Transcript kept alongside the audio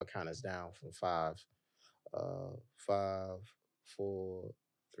count us down from five. Five, four,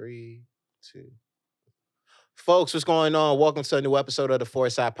 three, two. Folks, what's going on? Welcome to a new episode of the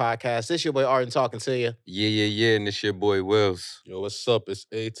Foresight Podcast. This your boy Arden talking to you. Yeah, and this your boy Wills. Yo, what's up? It's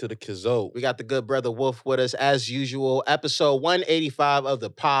A to the Kizzo. We got the good brother Wolf with us as usual. Episode 185 of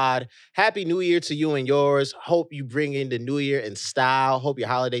the pod. Happy New Year to you and yours. Hope you bring in the New Year in style. Hope your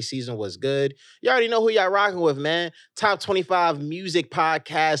holiday season was good. You already know who y'all rocking with, man. Top 25 music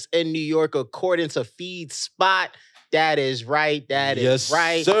podcast in New York according to Feed Spot. That is right. That is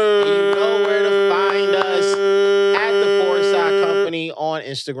right. Sir. And you know where to find us at the Foresight Company on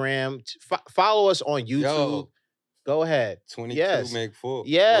Instagram. Follow us on YouTube. Yo. Go ahead. 22 Yes. make 4.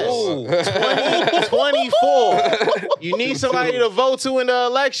 Yes. Ooh. 24. You need somebody to vote to in the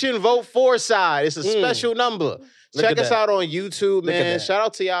election, vote Foresight. It's a special number. Check us out on YouTube, man. Shout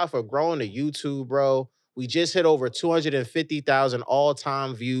out to y'all for growing the YouTube, bro. We just hit over 250,000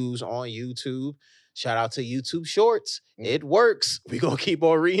 all-time views on YouTube. Shout out to YouTube Shorts. It works. We gonna keep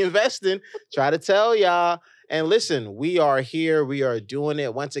on reinvesting. Try to tell y'all. And listen, we are here. We are doing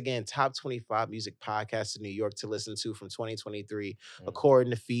it. Once again, top 25 music podcasts in New York to listen to from 2023,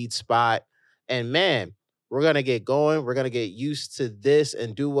 according to Feed Spot. And man, we're going to get going. We're going to get used to this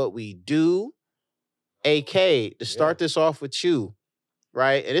and do what we do. AK, to start this off with you,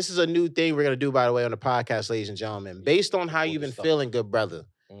 right? And this is a new thing we're going to do, by the way, on the podcast, ladies and gentlemen. Based on how you've been feeling, good brother,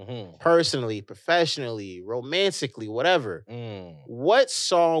 personally, professionally, romantically, whatever, what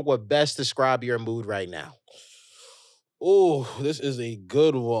song would best describe your mood right now? Oh, this is a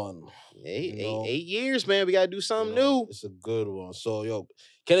good one. 8 years, man. We gotta do something new. It's a good one. So, yo,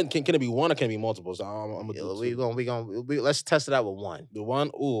 can it be one or can it be multiple? So I'm gonna do two. Let's test it out with one. The one.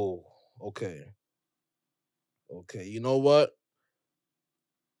 Ooh, okay. You know what?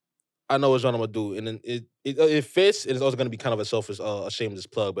 I know which one I'm gonna do, and then it fits. And it's also gonna be kind of a selfish, a shameless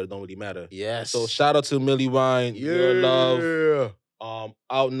plug, but it don't really matter. Yes. So shout out to Millie Wine. Your Love.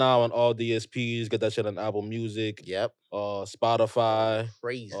 Out now on all DSPs. Get that shit on Apple Music. Yep. Spotify.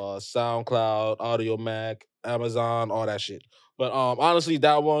 Crazy. SoundCloud, Audio Mac, Amazon, all that shit. But honestly,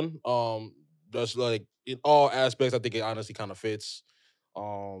 that one, just like in all aspects, I think it honestly kind of fits.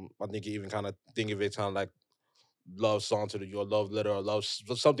 I think you even kind of think of it kind of like love song to your love letter or love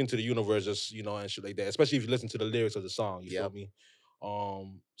something to the universe, just and shit like that. Especially if you listen to the lyrics of the song. You feel me?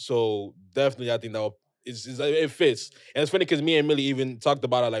 So definitely, I think that it fits. And it's funny because me and Millie even talked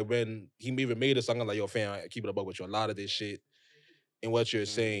about it, like when he even made a song. I'm like, yo, fam, I keep it a buck with you. A lot of this shit and what you're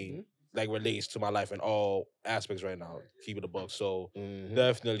saying like relates to my life in all aspects right now. Keep it a buck. So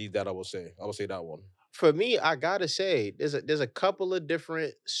definitely that I would say. I would say that one. For me, I gotta say, there's a couple of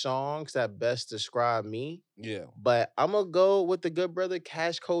different songs that best describe me. Yeah. But I'm gonna go with the good brother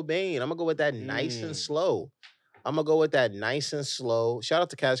Cash Cobain. I'm gonna go with that nice and slow. Shout out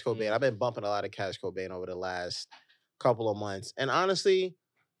to Cash Cobain. I've been bumping a lot of Cash Cobain over the last couple of months. And honestly,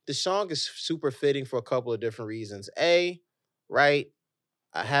 the song is super fitting for a couple of different reasons. Right?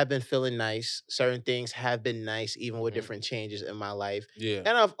 I have been feeling nice. Certain things have been nice, even with different changes in my life. Yeah. And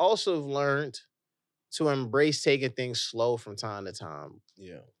I've also learned to embrace taking things slow from time to time.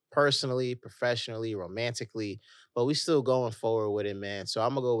 Yeah. Personally, professionally, romantically. But we still going forward with it, man. So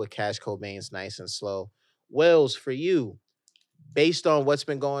I'm going to go with Cash Cobain's Nice and Slow. Wells, for you, based on what's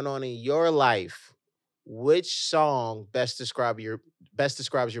been going on in your life, which song best describes your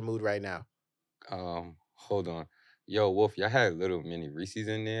mood right now? Hold on. Yo, Wolf, y'all had little mini Reese's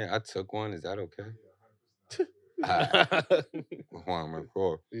in there. I took one. Is that okay? One,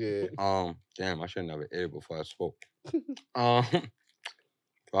 record. Yeah. Damn, I should never ate it before I spoke.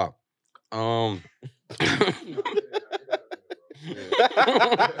 Fuck.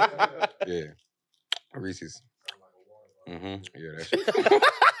 Yeah. Reese's. Yeah, that shit.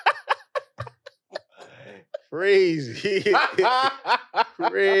 Crazy.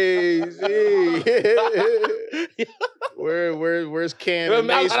 Where's Cam and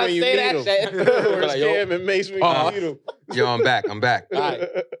Mace when you need him? Where's Cam and Mace when you need him? Yo, I'm back. All right.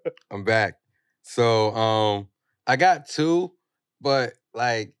 I'm back. So, I got two, but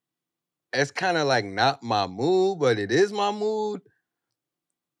like, it's kind of like not my mood, but it is my mood.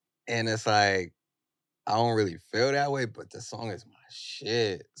 And it's like, I don't really feel that way, but the song is my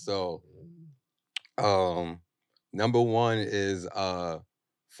shit. So, number one is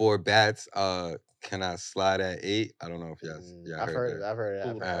 4 Bats. Can I Slide at 8? I don't know if y'all I've heard that. I've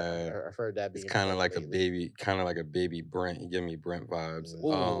heard that. It's kind of like a baby Brent. You give me Brent vibes.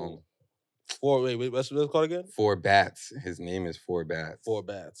 Wait, what's it called again? 4 Bats. His name is 4 Bats. 4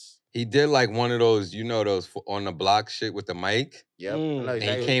 Bats. He did like one of those, those on the block shit with the mic. Yep. And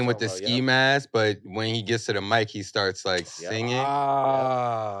he came with the ski mask, but when he gets to the mic, he starts like singing.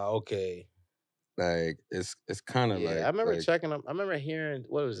 Okay. Like it's kind of like I remember like, checking them. I remember hearing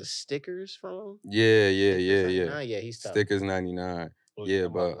what was it, stickers from him? yeah, Stickers yeah. 99? Yeah, he's tough. Stickers 99. Oh, Yeah,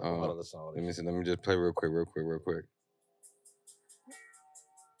 I'm but about to listen to let me this. see. Let me just play real quick.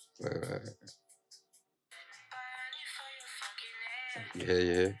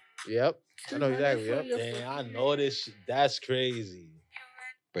 Yeah. Yep. I know exactly. Yep. Damn, I know this shit. That's crazy.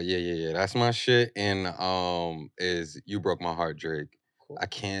 But yeah. That's my shit. And is You Broke My Heart, Drake. Cool. I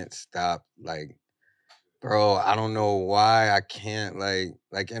can't stop, like, bro, I don't know why I can't, like,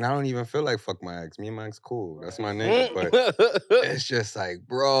 and I don't even feel like fuck my ex. Me and my ex cool. That's my nigga. But it's just like,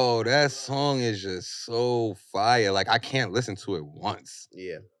 bro, that song is just so fire. Like, I can't listen to it once.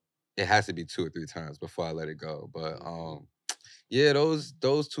 Yeah. It has to be 2 or 3 times before I let it go. But yeah, those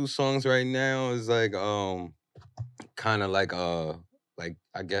 2 songs right now is like kind of like I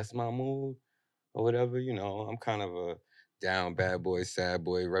guess my mood or whatever, you know. I'm kind of a down bad boy, sad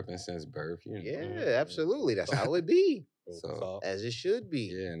boy, repping since birth, you know. Yeah, absolutely. That's how it be. So as it should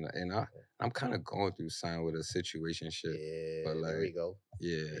be. yeah, and I'm kind of going through something with a situation shit. Yeah, but like, there we go.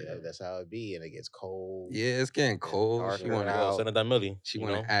 Yeah, that's how it be, and it gets cold. Yeah, it's getting cold. She want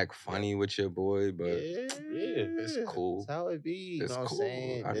to act funny with your boy, but it's cool. That's how it be. You know what I'm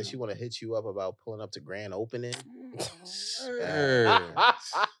saying? Then she want to hit you up about pulling up to grand opening.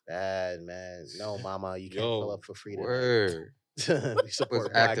 Bad, man. No, mama, you can't pull up for free tonight. Was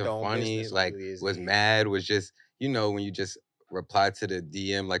acting funny, like was mad, was just, you know, when you just reply to the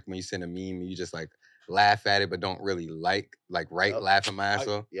DM, like when you send a meme, you just like laugh at it, but don't really laughing my ass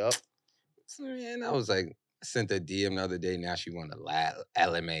off. Yep. So, and I was like, sent a DM the other day. Now she want to laugh,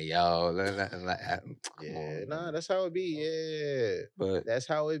 LMAO. Nah, that's how it be. Yeah, but that's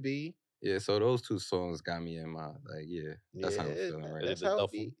how it be. Yeah, so those 2 songs got me in my that's how I'm feeling right now. That's how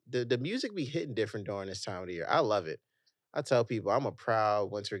it be. The music be hitting different during this time of the year. I love it. I tell people I'm a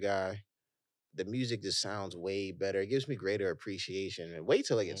proud winter guy. The music just sounds way better. It gives me greater appreciation. And wait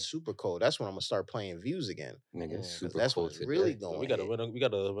till it gets super cold. That's when I'm gonna start playing Views again. Nigga, super that's cold when it's today. really going. We got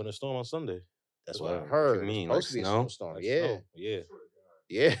a winter storm on Sunday. That's what I heard. What you mean, supposed to be a snowstorm. Yeah.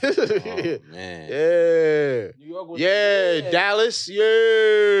 Oh man. Yeah. Dallas.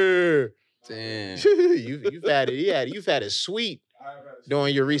 Yeah. Damn. You've had it. You've had it sweet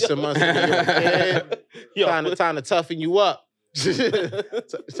during your recent months. Time to toughen you up.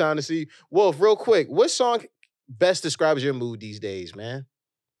 Time to see. Wolf, real quick, what song best describes your mood these days, man?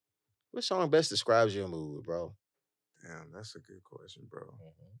 What song best describes your mood, bro? Damn, that's a good question, bro.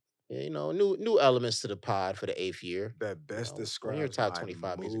 Yeah, you know, new elements to the pod for the 8th year. That best describes when you're top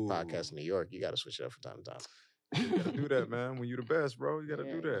 25 mood. music podcast in New York, you got to switch it up from time to time. You gotta do that, man. When you the best, bro, you gotta do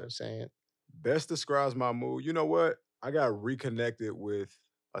that. You know what I'm saying? Best describes my mood. You know what? I got reconnected with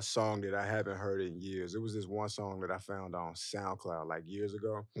a song that I haven't heard in years. It was this one song that I found on SoundCloud like years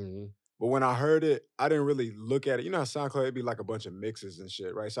ago. Mm-hmm. But when I heard it, I didn't really look at it. You know how SoundCloud, it'd be like a bunch of mixes and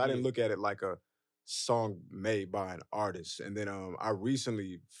shit, right? So I didn't look at it like a song made by an artist. And then I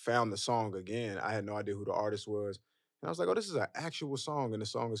recently found the song again. I had no idea who the artist was. And I was like, oh, this is an actual song. And the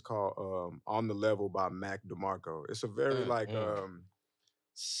song is called On the Level by Mac DeMarco. It's a very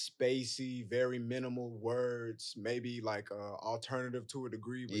spacey, very minimal words, maybe like alternative to a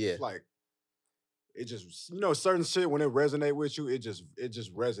degree, but it's like, it just, you know, certain shit when it resonate with you, it just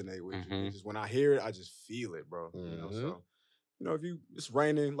resonate with you. It just, when I hear it, I just feel it, bro. You know, so you know, if it's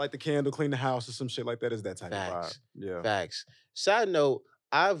raining, light the candle, clean the house, or some shit like that, is that type of vibe. Yeah. Facts. Side note,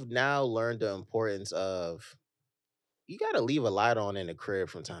 I've now learned the importance of you gotta leave a light on in the crib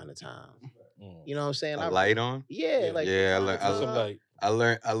from time to time. You know what I'm saying? A light on? Yeah, like I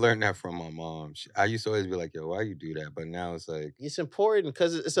learned that from my mom. I used to always be like, yo, why you do that? But now it's like, it's important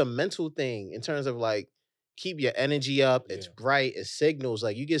because it's a mental thing in terms of like keep your energy up. It's bright, it signals.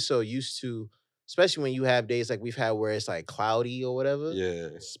 Like you get so used to, especially when you have days like we've had where it's like cloudy or whatever. Yeah.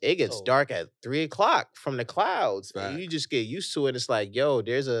 It gets dark at 3:00 from the clouds. And you just get used to it. It's like, yo,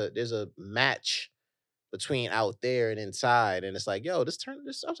 there's a match between out there and inside. And it's like, yo, I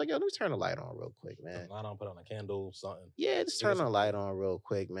was like, yo, let me turn the light on real quick, man. I don't put on a candle, something. Yeah, just turn the light on real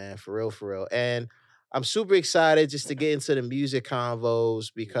quick, man. For real. And I'm super excited just to get into the music convos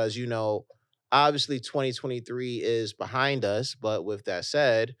because, you know, obviously 2023 is behind us. But with that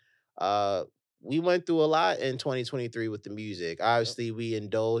said, we went through a lot in 2023 with the music. Obviously, we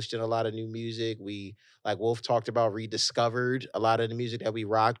indulged in a lot of new music. We, like Wolf talked about, rediscovered a lot of the music that we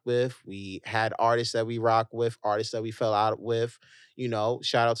rocked with. We had artists that we rocked with, artists that we fell out with. You know,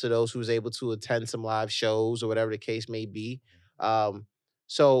 shout out to those who was able to attend some live shows or whatever the case may be.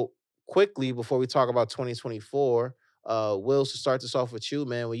 So quickly, before we talk about 2024, Will, to start this off with you,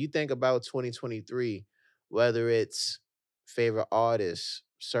 man, when you think about 2023, whether it's favorite artists,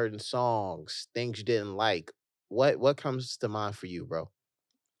 certain songs, things you didn't like. What comes to mind for you, bro?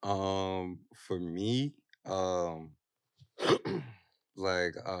 For me,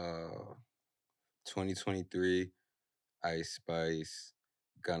 like 2023, Ice Spice,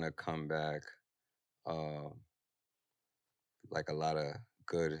 Gonna Come Back, um, like a lot of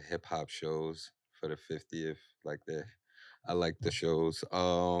good hip hop shows for the 50th. Like I like the shows.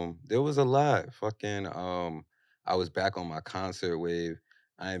 There was a lot. Fucking I was back on my concert wave.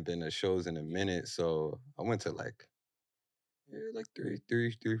 I ain't been to shows in a minute, so I went to like like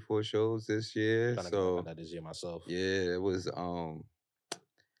three, 4 shows this year. Trying to So get that this year myself. yeah, it was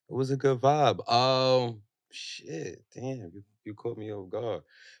a good vibe. Shit, damn, you caught me off guard.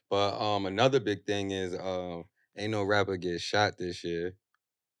 But another big thing is ain't no rapper get shot this year.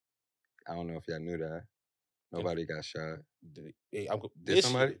 I don't know if y'all knew that. Nobody got shot. Hey, Did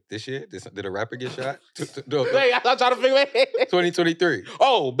somebody this year? Did a rapper get shot? No, Wait, I'm trying to figure it. 2023.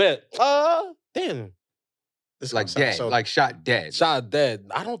 Oh, bet. Damn. This Like dead, like shot dead. Shot dead.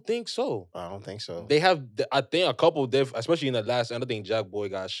 I don't think so. I don't think so. They have, I think, a couple especially in the last end. I think Jack Boy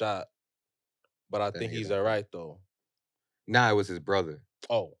got shot, but I think he's all right though. Nah, it was his brother.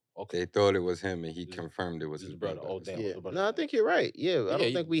 Oh, okay. They thought it was him, and he confirmed it was his brother. Oh, damn. Yeah. No, I think you're right. Yeah, I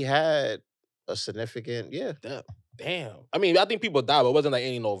don't think we had a significant. Yeah. Damn. I mean, I think people died, but it wasn't like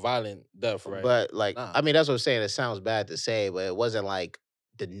any violent death, right? But like, I mean, that's what I'm saying. It sounds bad to say, but it wasn't like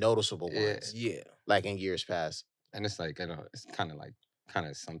the noticeable ones. Yeah. Like in years past. And it's like, it's kind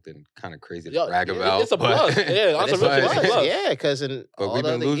of something kind of crazy to brag about. about. It's a plus. Yeah, it's a plus. Yeah, because but we've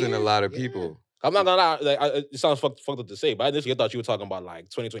been losing a lot of people. I'm not gonna lie, like, it sounds fucked up to say, but I initially thought you were talking about like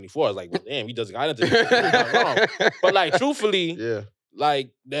 2024. I was like, well, damn, he just got into this. Wrong. But like, truthfully, yeah,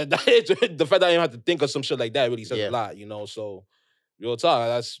 like the fact that I didn't have to think of some shit like that really says a lot, you know. So real talk,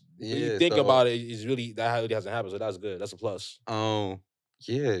 that's when you think about it, is really that really hasn't happened. So that's good. That's a plus.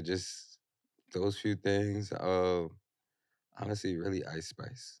 Yeah, just those few things. Honestly, really Ice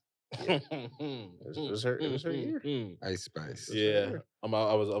Spice. Yeah. It was her year. Ice Spice. Yeah, I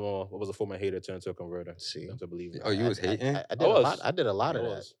was a former hater turned to a converter. See, to believe it. Oh, you was hating? I did a lot of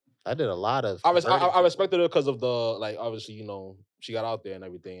that. I did a lot of. I respected her because of the, like, obviously, you know, she got out there and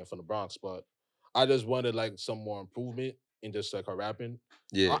everything and from the Bronx, but I just wanted like some more improvement in just like her rapping.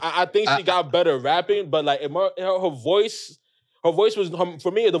 Yeah, I think she got better rapping, but like her voice. Her voice was, for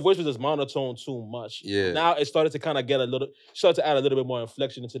me, the voice was just monotone too much. Yeah. Now it started to kind of started to add a little bit more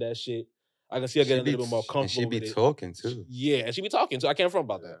inflection into that shit. I can see her getting a little bit more comfortable. And she be talking too. Yeah, and she be talking too. I can't front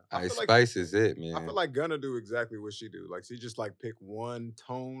about that. Ice Spice is it, man. I feel like Gunna do exactly what she do. Like she just like pick one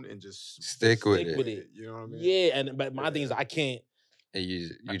tone and just stick with it. You know what I mean? Yeah, but my thing is I can't. And you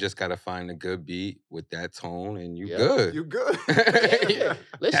just gotta find a good beat with that tone, and you good. You good. Yeah.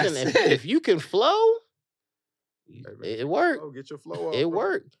 Listen, if you can flow. It worked. Get your flow up. It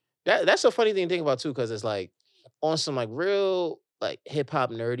worked. That's a funny thing to think about too, because it's like on some like real like hip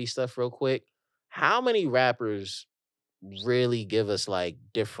hop nerdy stuff. Real quick, how many rappers really give us like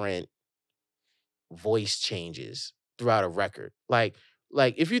different voice changes throughout a record? Like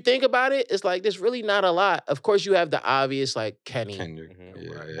if you think about it, it's like there's really not a lot. Of course, you have the obvious like Kendrick.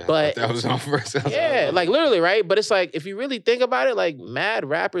 Yeah. But that was on first. Yeah, like literally, right? But it's like if you really think about it, like mad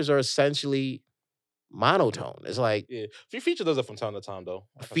rappers are essentially monotone. It's like Feature does it from time to time though.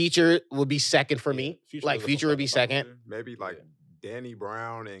 Feature would be second for me. Feature would be second. Maybe like Danny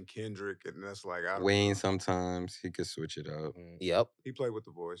Brown and Kendrick, and that's like Wayne. Sometimes he could switch it up. Yep, he played with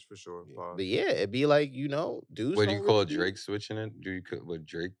the voice for sure. But yeah, it'd be like dudes. What do you call Drake switching it? What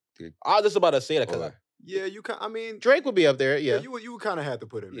Drake? I was just about to say that because yeah, you can. I mean, Drake would be up there. Yeah, you would kind of have to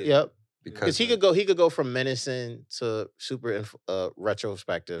put him. Yep. Because he could go from menacing to super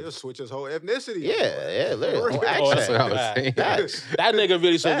retrospective. He'll switch his whole ethnicity. Yeah, literally. That's what I was saying. That nigga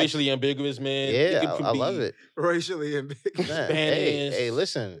really so racially ambiguous, man. Yeah, I love it. Racially ambiguous. Hey,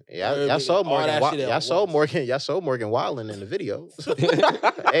 listen, y'all saw Morgan. Y'all saw Morgan Wallen in the video.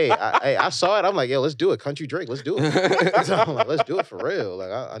 I saw it. I'm like, yo, let's do it. Country Drake, let's do it. So I'm like, let's do it for real. Like,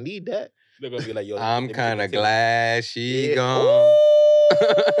 I need that. They're gonna be like, yo, I'm kind of glad she gone.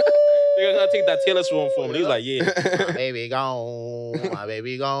 They're gonna take that Taylor Swift for him. He's like, yeah, my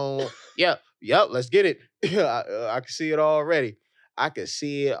baby gone. Yep, let's get it. I can see it already.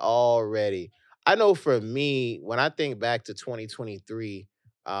 I know for me, when I think back to 2023,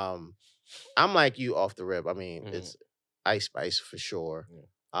 I'm like you off the rip. I mean, it's Ice Spice for sure.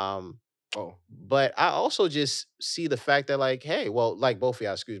 But I also just see the fact that like, hey, well, like both of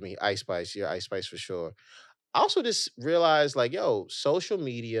y'all, excuse me, Ice Spice, you're Ice Spice for sure. I also just realized like, yo, social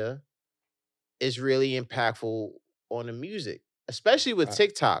media is really impactful on the music, especially with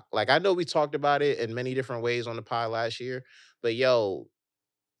TikTok. Like I know we talked about it in many different ways on the pod last year, but yo,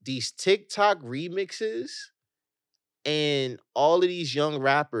 these TikTok remixes and all of these young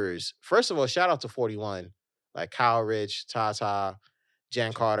rappers. First of all, shout out to 41, like Kyle Rich, Tata,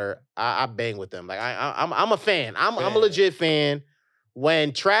 Jen Carter. I bang with them. Like I'm a fan. I'm a legit fan.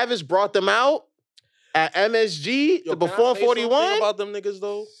 When Travis brought them out at MSG to perform 41 about them niggas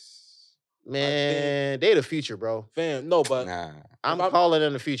though. Man, they the future, bro. Fam, no, but I'm calling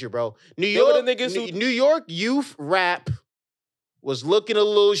them the future, bro. New York, New York youth rap was looking a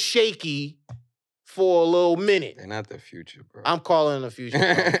little shaky for a little minute. They're not the future, bro. I'm calling them the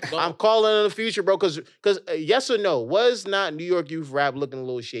future, bro. I'm calling them the future, bro. Because yes or no, was not New York youth rap looking a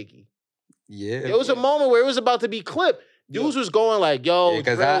little shaky? Yeah. There was a moment where it was about to be clipped. Dudes was going like, yo,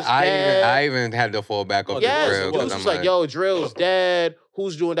 because I even had to fall back off the drill. Dudes was like, yo, Drill's dead.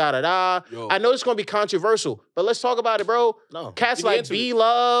 Who's doing da-da-da? I know it's going to be controversial, but let's talk about it, bro. No. Cats like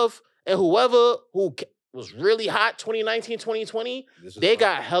B-Love and whoever who was really hot 2019, 2020, they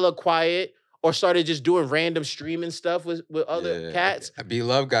got hella quiet or started just doing random streaming stuff with other cats.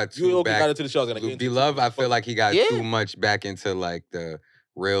 B-Love got too back. Got into the show. B-Love, I feel like he got too much back into like the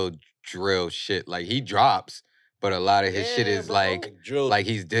real drill shit. Like he drops, but a lot of his shit is like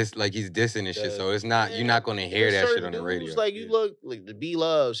he's dissing and shit. So it's not you're not gonna hear that shit on the radio. Like you look like the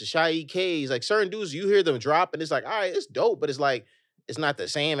B-Loves, the Shy EKs, like certain dudes, you hear them drop and it's like, all right, it's dope, but it's like it's not the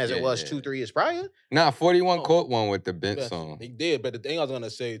same as it was 2-3 years prior. Nah, 41 caught one with the Bent song. He did, but the thing I was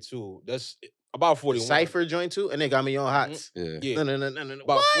gonna say too, that's about 41. Cypher joint too, and they got me on Hots. Yeah. No.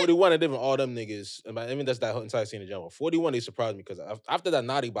 About 41 and different all them niggas. I mean, that's that entire scene in general. 41, they surprised me because after that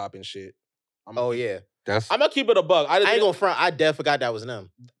Naughty Bop and shit. I'm gonna keep it a buck. I ain't gonna front. I definitely forgot that was them.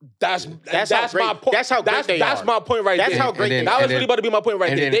 That's my point. That's how great they are. That's my point right there. That's how great they are. That was really about to be my point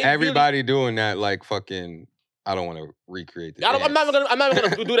right there. And then everybody doing that, like fucking. I don't want to recreate the I'm not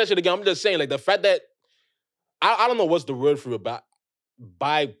even gonna do that shit again. I'm just saying, like the fact that I don't know what's the word for it, but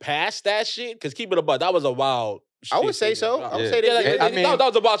bypass that shit. Because keep it a buck. That was a wild. I would say so. I would say that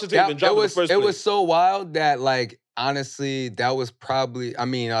was a wild shit to even drop in the first place. It was so wild that like. Honestly, that was probably. I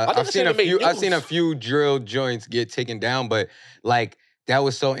mean, I've seen a few drill joints get taken down, but like that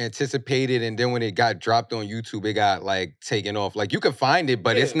was so anticipated. And then when it got dropped on YouTube, it got like taken off. Like you can find it,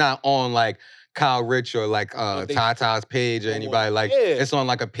 but it's not on like Kyle Rich or like Tata's page or anybody. Like it's on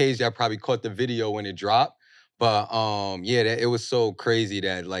like a page that probably caught the video when it dropped. But it was so crazy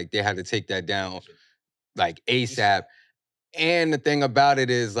that like they had to take that down like ASAP. And the thing about it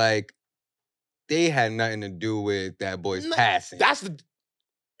is like. They had nothing to do with that boy's passing. That's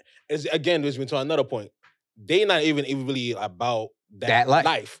again, this went to another point. They not even really about that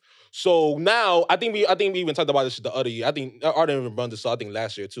life. So now I think we even talked about this the other year. I think Arden even run this. I think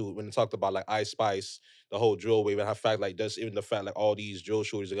last year too when they talked about like Ice Spice, the whole drill wave, and how fact like just even the fact like all these drill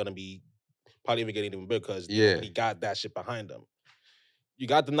shooters are gonna be probably even getting even bigger because they got that shit behind them. You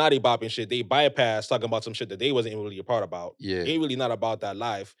got the Naughty Bop and shit. They bypassed talking about some shit that they wasn't even really a part about. Yeah. They ain't really not about that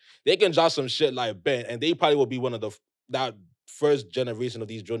life. They can drop some shit like Bent, and they probably will be one of that first generation of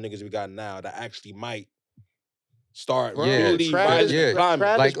these drill niggas we got now that actually might start really Travis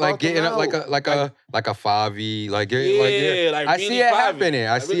like getting up like a Favi. I see it happening.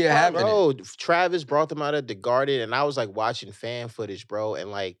 I see it happening. Bro, Travis brought them out of the Garden, and I was like watching fan footage, bro,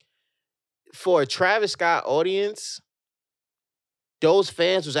 and like for a Travis Scott audience. Those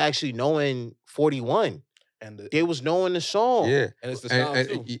fans was actually knowing 41. And they was knowing the song. Yeah. And it's the sound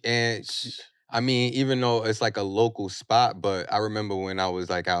too. And I mean, even though it's like a local spot, but I remember when I was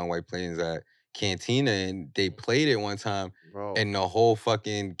like out in White Plains at Cantina and they played it one time. Bro. And the whole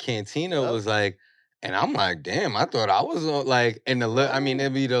fucking Cantina was like, and I'm like, damn, I thought I was like, and I mean,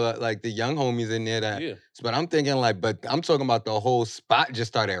 it'd be the young homies in there that, but I'm thinking like, but I'm talking about the whole spot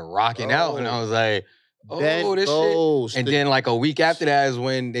just started rocking out. And I was like, this shit. And then like a week after that is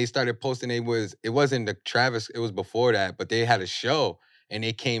when they started posting. It wasn't the Travis, it was before that, but they had a show and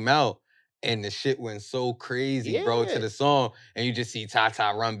they came out and the shit went so crazy, bro, to the song. And you just see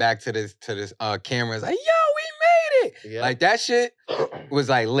Tata run back to this camera. It's like, yo, we made it. Yeah. Like that shit was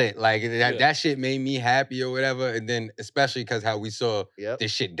like lit. Like that shit made me happy or whatever. And then especially because how we saw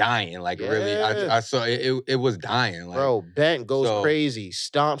this shit dying. Like really, I saw it was dying. Like, bro, Bent goes crazy.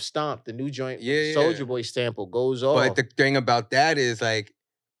 Stomp, the new joint, Soulja Boy sample goes off. But the thing about that is like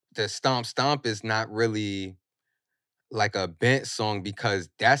the stomp is not really like a Bent song because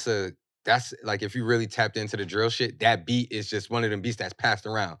that's like if you really tapped into the drill shit, that beat is just one of them beats that's passed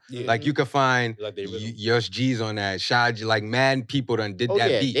around. Yeah. Like you could find Yosh G's on that, Shad, like mad people done did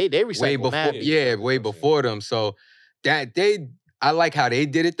that beat. They way before, way before them. So I like how they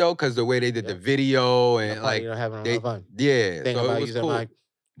did it though, because the way they did the video and like you're having fun. Yeah, so it was cool.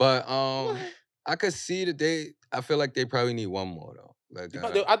 But I could see that I feel like they probably need one more though.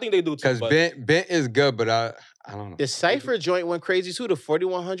 I think they do too. Because Bent is good, but I don't know. The Cypher joint went crazy too. The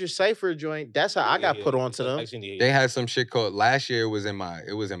 4100 Cypher joint. That's how I got put onto them. They had some shit called last year. It was in my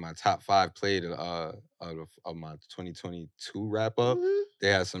top 5 played of my 2022 wrap up. Mm-hmm. They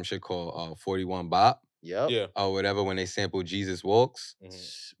had some shit called 41 Bop. Yep. Yeah. Or whatever when they sampled Jesus Walks.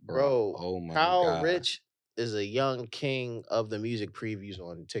 Bro, oh my Kyle God. Rich is a young king of the music previews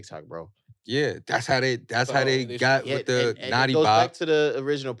on TikTok, bro. Yeah, that's how they got with the and Naughty it goes Bop. back to the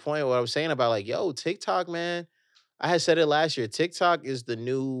original point what I was saying about like, yo, TikTok, man. I had said it last year. TikTok is the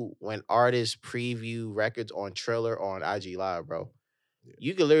new when artists preview records on Triller or on IG Live, bro. Yeah.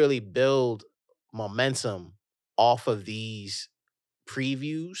 You can literally build momentum off of these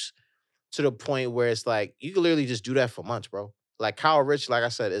previews to the point where it's like you can literally just do that for months, bro. Like Kyle Rich, like I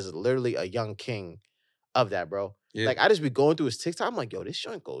said, is literally a young king of that, bro. Yeah. Like I just be going through his TikTok. I'm like, yo, this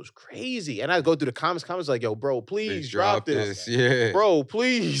joint goes crazy. And I go through the comments like, yo, bro, please drop this. Yeah. Bro,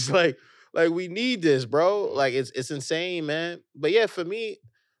 please. Like we need this, bro. Like it's insane, man. But yeah, for me,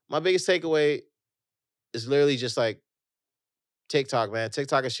 my biggest takeaway is literally just like TikTok, man.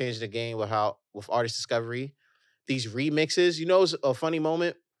 TikTok has changed the game with artist discovery. These remixes, you know, it's a funny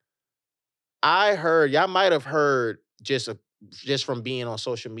moment. I heard, y'all might have heard just from being on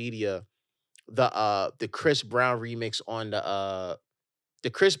social media, the Chris Brown remix on the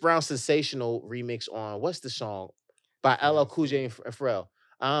Chris Brown Sensational remix on what's the song by LL Cool J and Pharrell.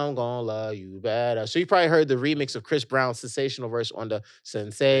 I'm gonna love you better. So you probably heard the remix of Chris Brown's Sensational verse on the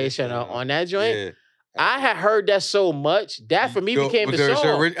Sensational on that joint. Yeah. I had heard that so much that for me became the song.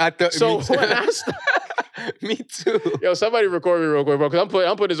 So when I me too. Yo, somebody record me real quick, bro, because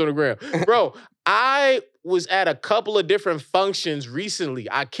I'm putting this on the ground. Bro, I was at a couple of different functions recently.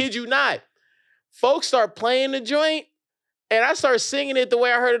 I kid you not. Folks start playing the joint, and I start singing it the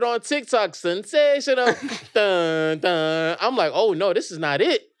way I heard it on TikTok. Sensational. Dun, dun. I'm like, oh, no, this is not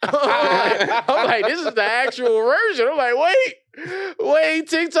it. I'm like, this is the actual version. I'm like, wait,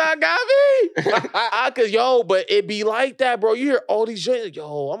 TikTok got me? But it be like that, bro. You hear all these joints, like,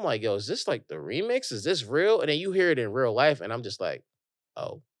 yo, I'm like, yo, is this like the remix? Is this real? And then you hear it in real life, and I'm just like,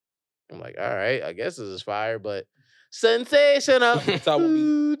 oh. I'm like, all right, I guess this is fire, but sensational.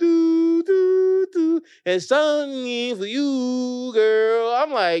 Do, do, do, do. It's something for you, girl.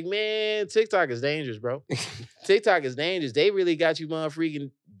 I'm like, man, TikTok is dangerous, bro. TikTok is dangerous. They really got you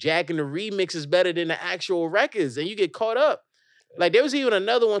motherfucking jacking the remixes better than the actual records, and you get caught up. Like, there was even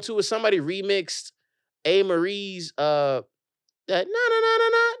another one, too, where somebody remixed A. Marie's, that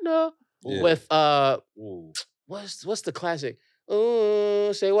no, yeah. With, what's the classic?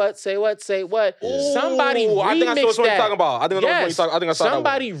 Ooh, say what? Ooh, I somebody remixed think I know what you're talking about.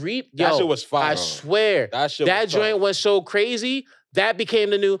 Somebody that shit was fire. I swear. That joint went so crazy. That became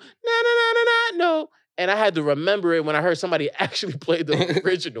the new no. And I had to remember it when I heard somebody actually play the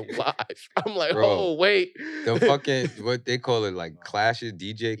original live. I'm like, bro, oh, wait. The fucking, what they call it, like clashes,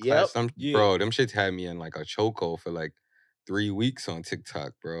 DJ class. Yep. Bro, them shits had me in like a chokehold for like 3 weeks on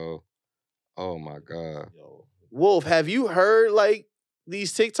TikTok, bro. Oh my God. Yo. Wolf, have you heard like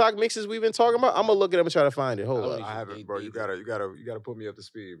these TikTok mixes we've been talking about? I'm gonna look at them and try to find it. Hold up. I haven't, bro. You gotta put me up to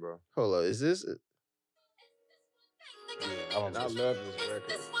speed, bro. Hold up. Is this? Yeah, I love this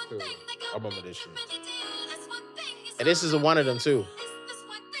record too. I remember this shit. And this is one of them too.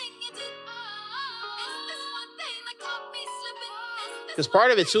 Because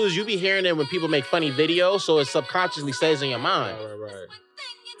part of it too is you be hearing it when people make funny videos, so it subconsciously stays in your mind. Right.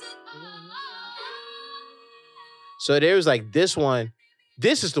 So there's like this one.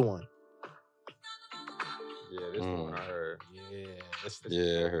 This is the one. Yeah, this one I heard.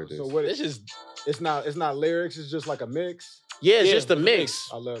 Yeah, I heard this. So what? This is. It's not lyrics. It's just like a mix. Yeah, it's just a mix.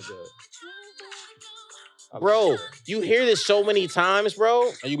 I love that. Bro, you hear this so many times, bro.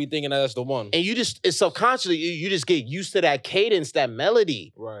 And you be thinking that's the one. And it's subconsciously, you just get used to that cadence, that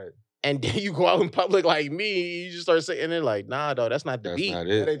melody. Right. And then you go out in public like me, you just start saying, and they're like, nah, dog, that's not the beat. Not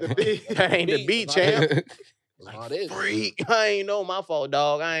it. That ain't the beat. That ain't the beat, champ. Like, freak. I ain't know my fault,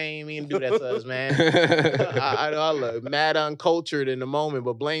 dog. I ain't mean to do that to us, man. I know I look mad uncultured in the moment,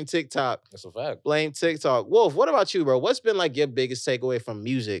 but blame TikTok. That's a fact. Blame TikTok. Wolf, what about you, bro? What's been like your biggest takeaway from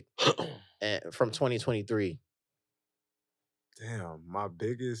music from 2023? Damn, my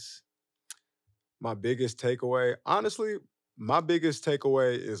biggest takeaway. Honestly, my biggest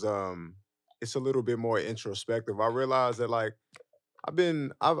takeaway is it's a little bit more introspective. I realized that like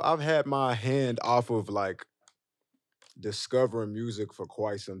I've had my hand off of like discovering music for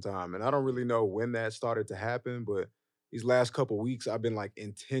quite some time. And I don't really know when that started to happen, but these last couple weeks I've been like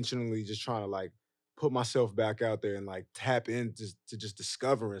intentionally just trying to like put myself back out there and like tap into just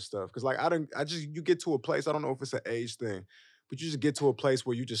discovering stuff. Cause like you get to a place, I don't know if it's an age thing, but you just get to a place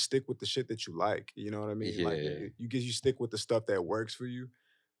where you just stick with the shit that you like. You know what I mean? Yeah. Like you stick with the stuff that works for you.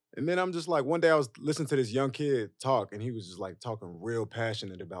 And then I'm just like, one day I was listening to this young kid talk, and he was just like talking real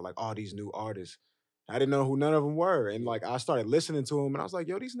passionate about like all these new artists. I didn't know who none of them were. And like I started listening to him, and I was like,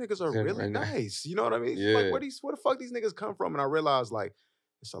 yo, these niggas are really nice. You know what I mean? Yeah. Like, where the fuck these niggas come from? And I realized like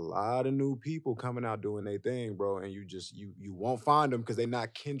it's a lot of new people coming out doing their thing, bro. And you just you won't find them because they're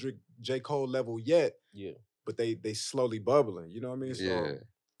not Kendrick, J. Cole level yet. Yeah. But they slowly bubbling. You know what I mean? So Yeah.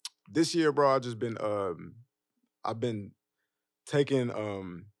 this year, bro, I've been taking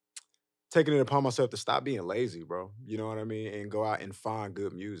it upon myself to stop being lazy, bro. You know what I mean? And go out and find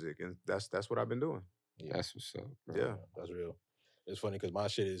good music. And that's what I've been doing. Yeah. That's what's up, bro. Yeah. That's real. It's funny because my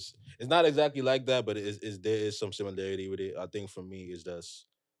shit it's not exactly like that, but there is some similarity with it. I think for me it's just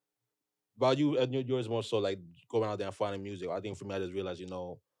about you and yours more so like going out there and finding music. I think for me I just realized,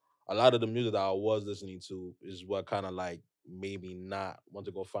 a lot of the music that I was listening to is what kind of like made me not want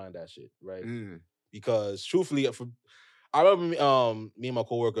to go find that shit, right? Because truthfully, I remember me and my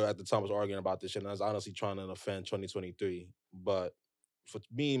coworker at the time was arguing about this shit, and I was honestly trying to offend 2023. But for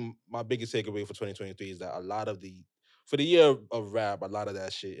me, my biggest takeaway for 2023 is that for the year of rap, a lot of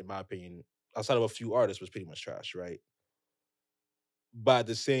that shit, in my opinion, outside of a few artists, was pretty much trash, right? But at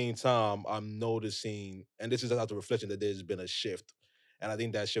the same time, I'm noticing, and this is out the reflection, that there's been a shift. And I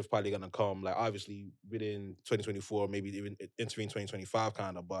think that shift probably gonna come, like, obviously within 2024, maybe even entering 2025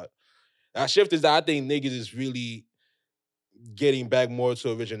 kind of. But that shift is that I think niggas is really getting back more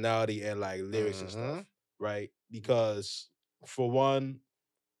to originality and like lyrics and stuff, right? Because for one,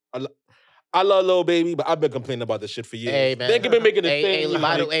 I love Lil Baby, but I've been complaining about this shit for years. Hey, man. They been making the thing.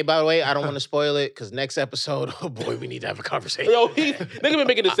 By the way, I don't want to spoil it because next episode, oh boy, we need to have a conversation. Yo, they been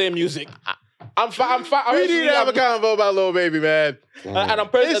making the same music. I'm fine. We need to have a convo about Lil Baby, man. And I'm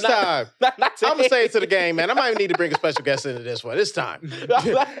personally it's time. I'm gonna say it to the game, man. I might need to bring a special guest into this one. It's time.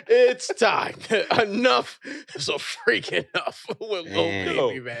 It's time. Enough. So freaking enough with Lil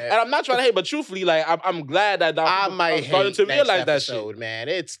Baby, man. And I'm not trying to hate, but truthfully, like I'm glad that I'm starting to realize that shit, man.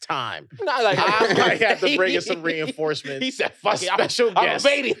 It's time. Not like I might have to bring in some reinforcements. He said, "Fuck it, special guest.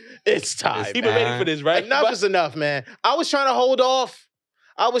 I'm waiting. It's time. He been waiting for this, right? Enough is enough, man. I was trying to hold off.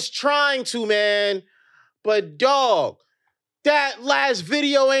 I was trying to, man. But dog, that last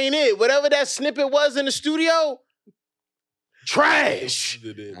video ain't it. Whatever that snippet was in the studio, trash.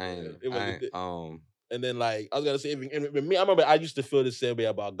 And then like I was gonna say, even me, I remember I used to feel the same way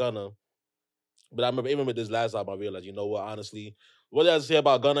about Gunna. But I remember even with this last album, I realized, you know what, honestly, what I say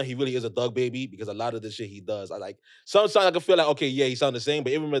about Gunna, he really is a thug baby because a lot of the shit he does, I like. Sometimes I can feel like, okay, yeah, he sound the same,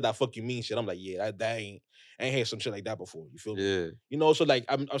 but even with that fuck you mean shit, I'm like, yeah, that ain't. I ain't heard some shit like that before. You feel me? Yeah. So like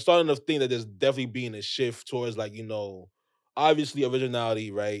I'm starting to think that there's definitely being a shift towards like, obviously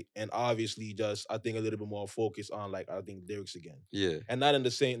originality, right? And obviously just I think a little bit more focus on like I think lyrics again. Yeah. And not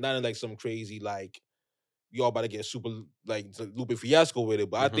in like some crazy like y'all about to get super like Lupe Fiasco with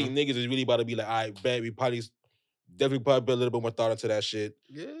it. But I think niggas is really about to be like, I bet we definitely put a little bit more thought into that shit.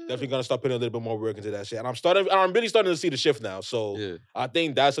 Yeah. Definitely gonna start putting a little bit more work into that shit. And I'm really starting to see the shift now. So I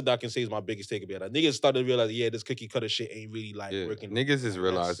think that's what I can say is my biggest takeaway. Like, niggas started to realize, yeah, this cookie cutter shit ain't really like working. Niggas is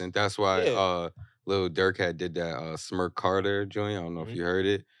realizing. That's why Lil Durk had did that Smirk Carter joint. I don't know if you heard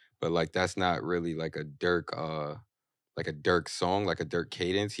it, but like that's not really like a Durk song, like a Durk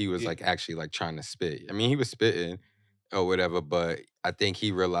cadence. He was like actually like trying to spit. I mean, he was spitting or whatever, but I think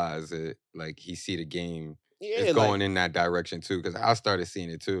he realized it. Like he see the game. It's going in that direction too, because I started seeing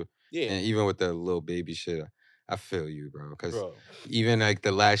it too. Yeah. And even with the Lil Baby shit, I feel you, bro. Because even like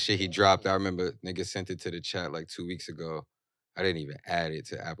the last shit he dropped, I remember niggas sent it to the chat like 2 weeks ago. I didn't even add it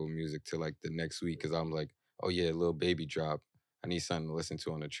to Apple Music till like the next week because I'm like, oh yeah, Lil Baby dropped. I need something to listen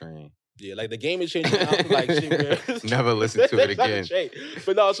to on the train. Yeah, like the game is changing now. Like shit, never listen to it again.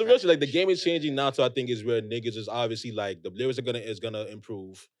 But no, some real shit. Like the game is changing now, so I think is where niggas is obviously like the lyrics is gonna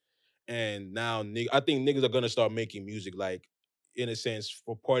improve. And now I think niggas are gonna start making music like in a sense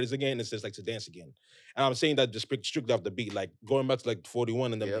for parties again, in a sense like to dance again. And I'm saying that just strictly off the beat, like going back to like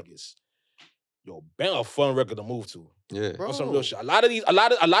 41 and them niggas. Yo, bang a fun record to move to. Yeah, bro. Some real shit. A lot of these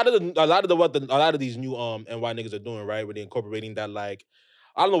new NY niggas are doing right, where they're incorporating that like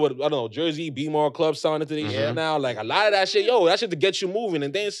I don't know Jersey B-More Club sound into this shit now. Like a lot of that shit, that shit to get you moving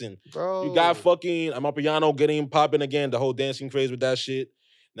and dancing. Bro, you got fucking Amapiano getting popping again, the whole dancing craze with that shit.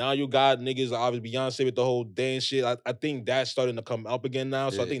 Now you got niggas, obviously Beyonce with the whole dance shit. I think that's starting to come up again now.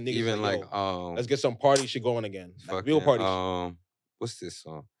 So I think niggas even like let's get some party shit going again. Like real party shit. What's this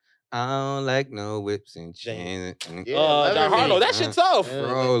song? I don't like no whips and chains. Yeah, Jack Harlow, that shit tough.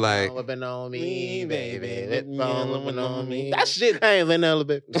 Bro, like whipping on me, baby. Whipping on me. That shit, I ain't vanilla,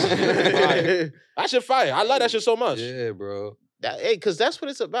 baby. that shit fire. I love that shit so much. Yeah, bro. Because that's what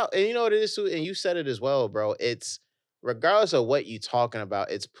it's about. And you know what it is, too? And you said it as well, bro. It's regardless of what you're talking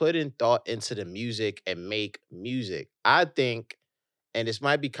about, it's putting thought into the music and make music. I think, and this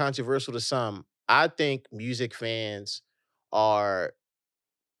might be controversial to some, I think music fans are,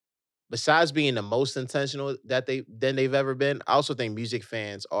 besides being the most intentional that they've ever been, I also think music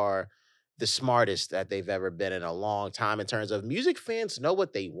fans are the smartest that they've ever been in a long time in terms of music fans know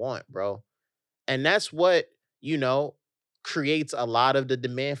what they want, bro. And that's what, creates a lot of the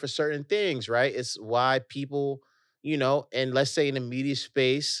demand for certain things, right? It's why people, and let's say in the media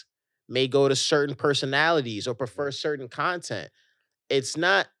space may go to certain personalities or prefer certain content. It's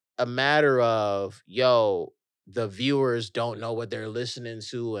not a matter of, the viewers don't know what they're listening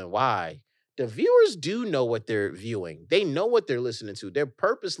to and why. The viewers do know what they're viewing. They know what they're listening to. They're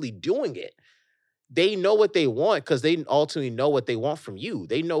purposely doing it. They know what they want because they ultimately know what they want from you.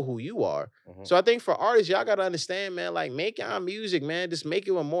 They know who you are. Mm-hmm. So I think for artists, y'all got to understand, man, like make y'all music, man. Just make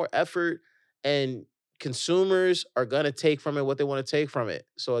it with more effort and consumers are going to take from it what they want to take from it.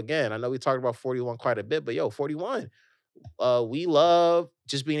 So again, I know we talked about 41 quite a bit, but 41, we love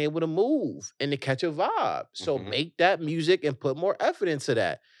just being able to move and to catch a vibe. So make that music and put more effort into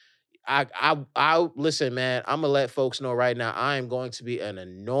that. I listen, man, I'm gonna let folks know right now, I am going to be an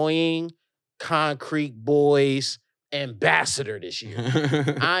annoying Concrete Boys ambassador this year.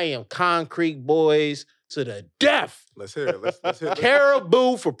 I am Concrete Boys to the death. Let's hear it. Let's hear it.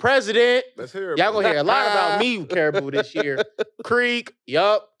 Caribou for president. Let's hear it. Y'all gonna hear a lot about me, Caribou, this year. Creek,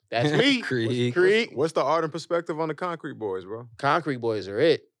 yup. That's me. Creek. What's the art and perspective on the Concrete Boys, bro? Concrete Boys are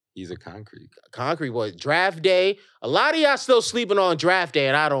it. He's a Concrete. Concrete Boys. Draft Day. A lot of y'all still sleeping on Draft Day,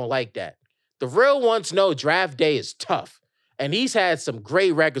 and I don't like that. The real ones know Draft Day is tough. And he's had some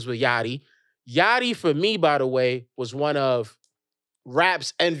great records with Yachty. Yachty, for me, by the way, was one of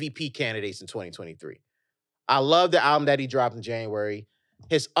rap's MVP candidates in 2023. I love the album that he dropped in January.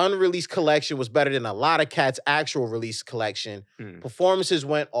 His unreleased collection was better than a lot of cats' actual release collection. Performances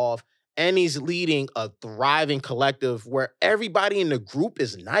went off, and he's leading a thriving collective where everybody in the group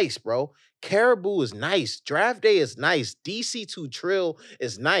is nice, bro. Caribou is nice. Draft Day is nice. DC2 Trill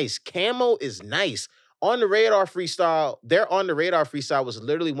is nice. Camo is nice. On the Radar freestyle, their On the Radar freestyle was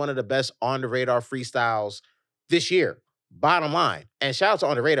literally one of the best On the Radar freestyles this year. Bottom line. And shout out to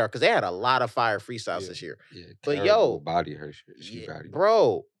On the Radar because they had a lot of fire freestyles this year. Yeah, but body her shit. She body.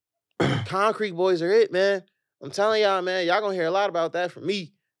 Bro, Concrete Boys are it, man. I'm telling y'all, man, y'all gonna hear a lot about that from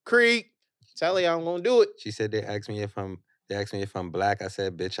me. Creek, telling y'all I'm gonna do it. She said they asked me if I'm black. I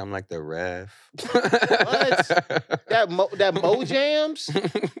said, bitch, I'm like the ref. What? that Mo Jams?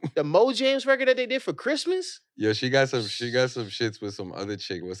 The Mo Jams record that they did for Christmas? Yo, she got some shits with some other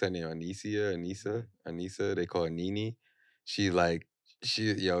chick. What's her name? Anissa. They call her Nini.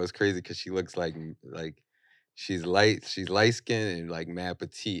 It's crazy because she looks like she's light skinned and like mad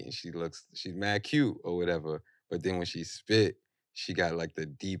petite, and she's mad cute or whatever. But then when she spit, she got like the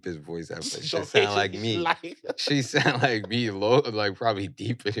deepest voice ever. She sound like me. She sound like me, like probably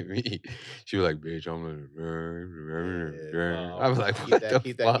deeper than me. She was like, bitch, I'm gonna. I was like,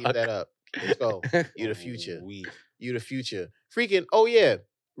 keep that up. Let's go. You the future. You the future. Freaking, oh yeah.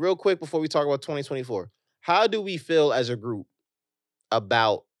 Real quick before we talk about 2024. How do we feel as a group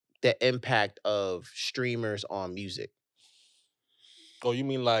about the impact of streamers on music? Oh, you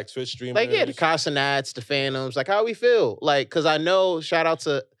mean like Twitch streamers? Like, yeah, the Casanats, the Phantoms. Like, how we feel? Like, because I know, shout out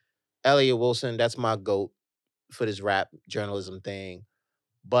to Elliot Wilson. That's my GOAT for this rap journalism thing.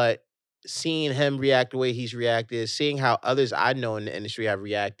 But seeing him react the way he's reacted, seeing how others I know in the industry have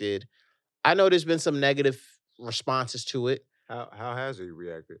reacted, I know there's been some negative responses to it. How has he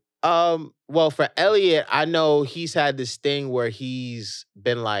reacted? Well, for Elliot, I know he's had this thing where he's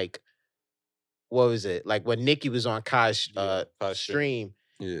been like, what was it? Like when Nicki was on Kai's stream,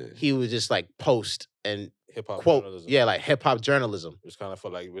 he was just like post and hip-hop quote, journalism. Yeah, like hip-hop journalism. It's kind of for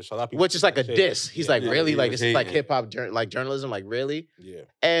like, which a lot of people which is like a diss. He's like, really? Like, this is like hip-hop journalism? Like, really? Yeah.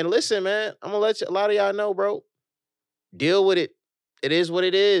 And listen, man, I'm gonna let a lot of y'all know, bro, deal with it. It is what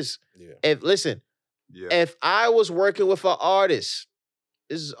it is. Yeah. If I was working with an artist,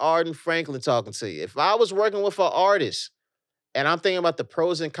 this is Arden Franklin talking to you. If I was working with an artist and I'm thinking about the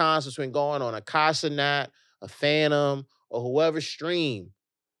pros and cons between going on a Casanat, a Phantom, or whoever stream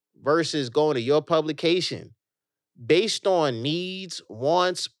versus going to your publication, based on needs,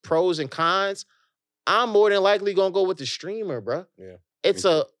 wants, pros, and cons, I'm more than likely going to go with the streamer, bro. Yeah. It's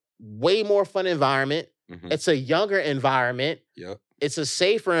a way more fun environment. Mm-hmm. It's a younger environment. Yep. it's a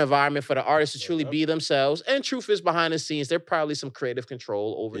safer environment for the artists to truly be themselves. And truth is, behind the scenes, there's probably some creative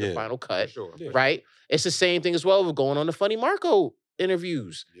control over the final cut, right? It's the same thing as well with going on the Funny Marco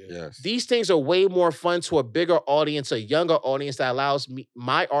interviews. Yes. These things are way more fun to a bigger audience, a younger audience that allows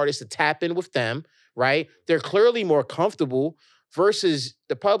my artists to tap in with them, right? They're clearly more comfortable versus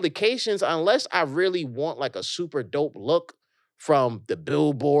the publications, unless I really want like a super dope look from the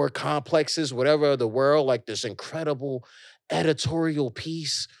Billboard complexes, whatever the world, like this incredible editorial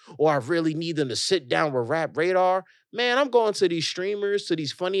piece, or I really need them to sit down with Rap Radar. Man, I'm going to these streamers, to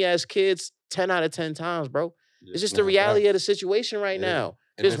these funny ass kids 10 out of 10 times, bro. It's just the reality of the situation right now.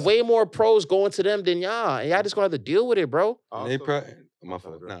 And there's way more pros going to them than y'all. And y'all just gonna have to deal with it, bro. I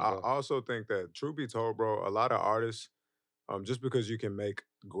also think that, truth be told, bro, a lot of artists, just because you can make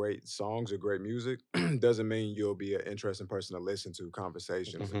great songs or great music doesn't mean you'll be an interesting person to listen to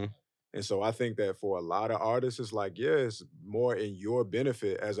conversations. And so I think that for a lot of artists, it's like, yeah, it's more in your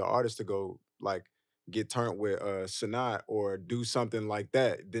benefit as an artist to go like get turned with Sanat or do something like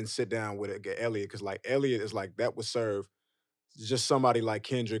that than sit down with Elliot. Because like Elliot is like, that would serve just somebody like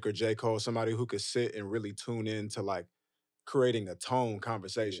Kendrick or J. Cole, somebody who could sit and really tune in to like creating a tone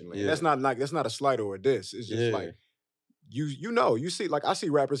conversationally. And that's not a slight or a diss. It's just like, you see, like I see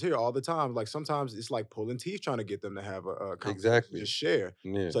rappers here all the time. Like sometimes it's like pulling teeth trying to get them to have a conversation, just share.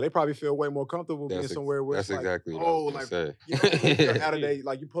 So they probably feel way more comfortable being somewhere where it's like, exactly what I was like, say. Out of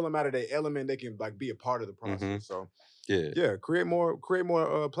like you pull them out of their element, they can like be a part of the process. So create more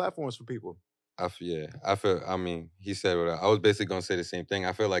platforms for people. I feel. I mean, he said what I was basically gonna say the same thing.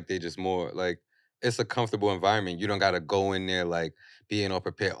 I feel like they just more like it's a comfortable environment. You don't gotta go in there like being all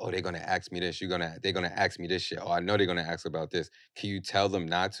prepared. Oh, they're gonna ask me this. They're gonna ask me this shit. Oh, I know they're gonna ask about this. Can you tell them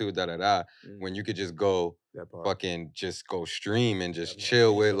not to? When you could just go fucking just go stream and just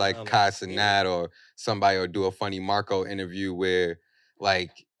chill with like Kai Cenat or somebody, or do a Funny Marco interview where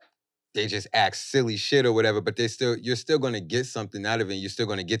like they just ask silly shit or whatever, but you're still gonna get something out of it. You're still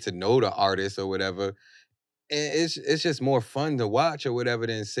gonna get to know the artist or whatever. And it's just more fun to watch or whatever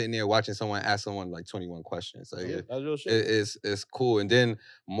than sitting there watching someone ask someone like 21 questions. Like that's real shit. It's cool. And then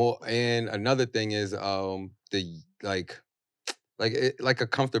and another thing is the like a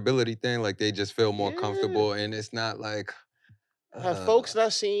comfortability thing. Like they just feel more comfortable, and it's not like have folks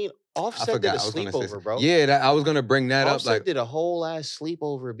not seen Offset did a sleepover, bro? Yeah, I was gonna bring that up. Offset did a whole ass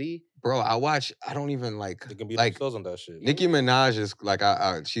sleepover, B. Bro, I don't even like. They can be themselves on that shit. Nicki Minaj is like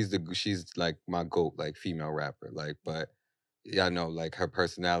she's like my GOAT, like female rapper. Like, but yeah, I know like her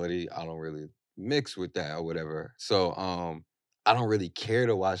personality, I don't really mix with that or whatever. So I don't really care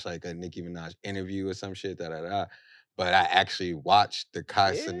to watch like a Nicki Minaj interview or some shit, But I actually watched the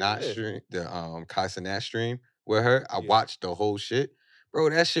Kai Cenat stream, Kai Cenat stream with her. I watched the whole shit.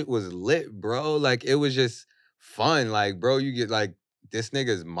 Bro, that shit was lit, bro. Like, it was just fun. Like, bro, you get like, this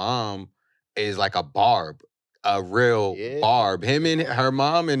nigga's mom is like a Barb, a real Barb. Him and her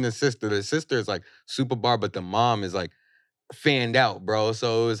mom and the sister is like super Barb, but the mom is like fanned out, bro.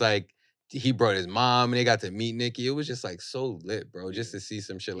 So it was like, he brought his mom and they got to meet Nicki. It was just like so lit, bro, just to see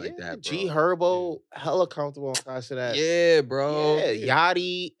some shit like that, bro. G Herbo, hella comfortable on top of that. Yeah, bro. Yeah,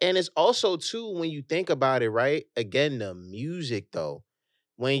 Yachty. And it's also, too, when you think about it, right? Again, the music, though.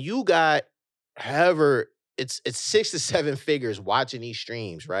 When you got, however, it's 6 to 7 figures watching these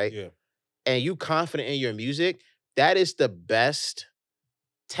streams, right? Yeah. And you confident in your music, that is the best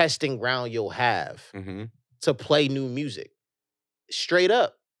testing ground you'll have to play new music. Straight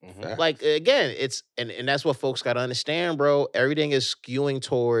up. Like, again, it's, and that's what folks got to understand, bro. Everything is skewing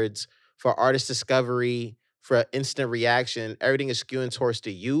towards, for artist discovery, for instant reaction, everything is skewing towards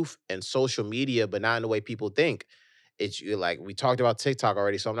the youth and social media, but not in the way people think. It's like, we talked about TikTok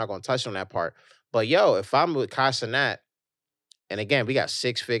already, so I'm not going to touch on that part. But yo, if I'm with Kai Cenat, and again, we got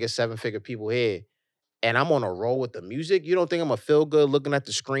 6-figure, 7-figure people here, and I'm on a roll with the music, you don't think I'm going to feel good looking at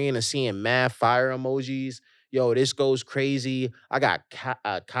the screen and seeing mad fire emojis? Yo, this goes crazy. I got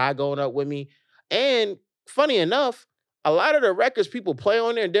Kai going up with me. And funny enough, a lot of the records people play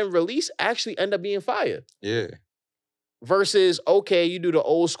on there and then release actually end up being fire. Yeah. Versus, okay, you do the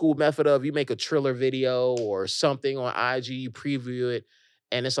old school method of you make a Triller video or something on IG, you preview it,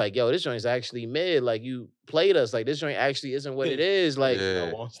 and it's like, yo, this joint's actually mid. Like, you played us. Like, this joint actually isn't what it is. Like,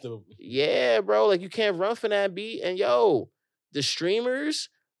 yeah, bro. Like, you can't run from that beat. And yo, the streamers,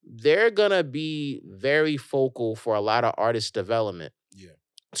 they're gonna be very focal for a lot of artist development. Yeah.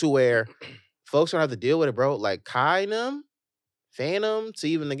 To where folks don't have to deal with it, bro. Like Kai and them, Phantom, to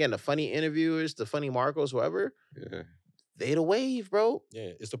even, again, the funny interviewers, the funny Marcos, whoever. Yeah. They the wave, bro.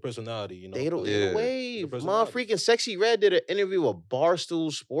 Yeah, it's the personality, you know. They the wave. Mom, freaking Sexy Red did an interview with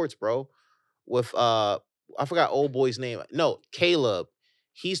Barstool Sports, bro, with I forgot old boy's name. No, Caleb.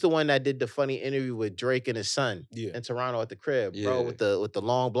 He's the one that did the funny interview with Drake and his son in Toronto at the crib, bro, with the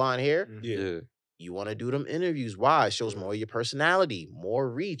long blonde hair. Yeah. You want to do them interviews. Why? It shows more of your personality, more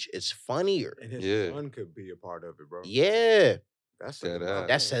reach. It's funnier. And his son could be a part of it, bro. Yeah. That says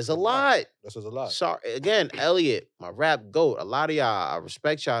a lot. That says a lot. Sorry, again, Elliot, my rap goat. A lot of y'all, I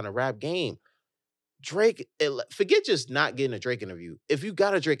respect y'all in the rap game. Drake, forget just not getting a Drake interview. If you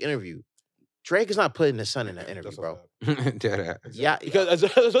got a Drake interview, Drake is not putting his son in the interview, bro. Yeah, because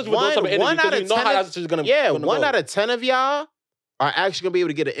one out of 10 of y'all are actually gonna be able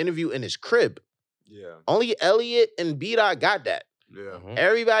to get an interview in his crib. Yeah. Only Elliot and B-Dot got that. Yeah.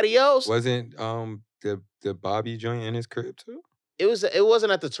 Everybody else wasn't the Bobby joint in his crib too. It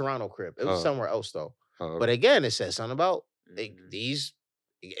wasn't at the Toronto crib. It was somewhere else though. But again, it says something about these.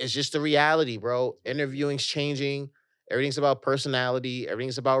 It's just the reality, bro. Interviewing's changing. Everything's about personality.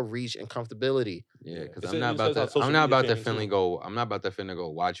 Everything's about reach and comfortability. Yeah, because I'm not about to finna go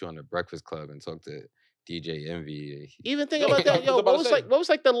watch you on the Breakfast Club and talk to DJ Envy. Even think about that, yo. What was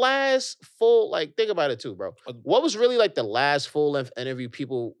like the last full, think about it too, bro. What was really like the last full length interview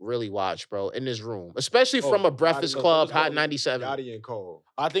people really watched, bro, in this room, especially from a Breakfast Club, Hot 97. Yachty and Cole.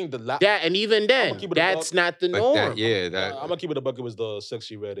 I think that, and even then, that's not the norm. I'm gonna keep it a buck. It was the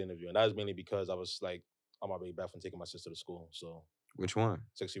Sexy Red interview, and that was mainly because I was like on my way back from taking my sister to school. So which one?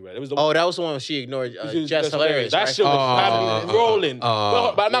 Sexy Red. It was that was the one she ignored. Just hilarious. That shit was happening, rolling.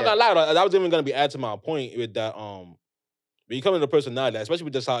 But I'm not gonna lie, that was even gonna be add to my point with that. When you come into personality, especially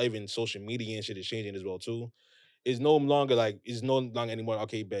with just how even social media and shit is changing as well too. It's no longer anymore.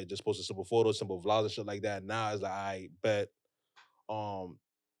 Okay, bet just post a simple photos, simple vlogs and shit like that. Now it's like I bet,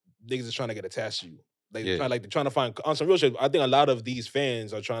 niggas is trying to get attached to you. They're trying to find on some real shit. I think a lot of these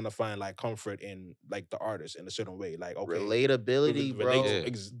fans are trying to find comfort in the artist in a certain way. Relatability, bro.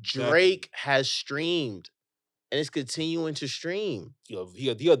 Drake has streamed, and it's continuing to stream. He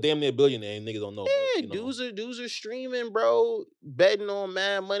a damn near billionaire, and niggas don't know. Yeah, dudes are streaming, bro. Betting on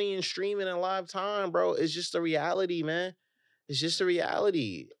mad money and streaming in live time, bro. It's just a reality, man. It's just a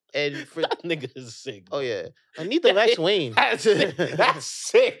reality. And for that nigga is sick. Oh yeah, Anita Max Wayne. That's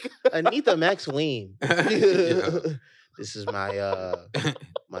sick. Anita Max Wayne. This is my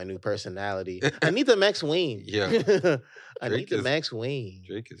my new personality. Anita Max Wayne. Yeah. Anita Max Wayne.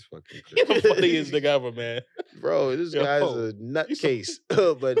 Drake is fucking crazy. He's the funniest nigga ever, man. Bro, this guy's a nutcase.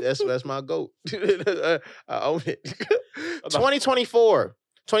 But that's my goat. I own it.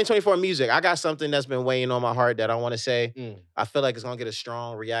 2024 music. I got something that's been weighing on my heart that I want to say. I feel like it's going to get a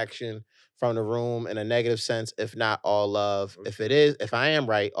strong reaction from the room in a negative sense, if not all love. If I am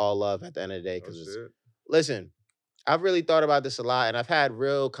right, all love at the end of the day. Listen, I've really thought about this a lot, and I've had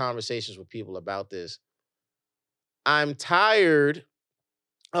real conversations with people about this. I'm tired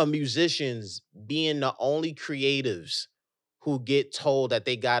of musicians being the only creatives who get told that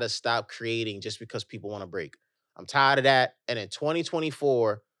they got to stop creating just because people want to break. I'm tired of that. And in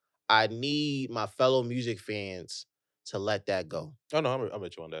 2024, I need my fellow music fans to let that go. Oh, no, I'm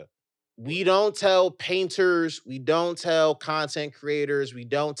with you on that. We don't tell painters, we don't tell content creators, we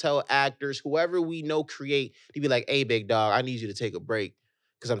don't tell actors, whoever we know create, to be like, hey, big dog, I need you to take a break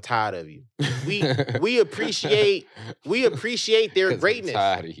because I'm tired of you. We appreciate their greatness.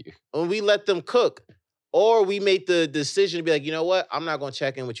 I'm tired of you. And we let them cook. Or we make the decision to be like, you know what? I'm not going to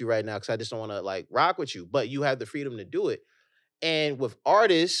check in with you right now because I just don't want to rock with you. But you have the freedom to do it. And with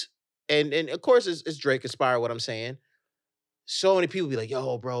artists, and of course it's Drake inspired what I'm saying. So many people be like,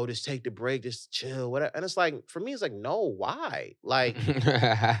 yo, bro, just take the break, just chill, whatever. And it's like, for me, it's like, no, why?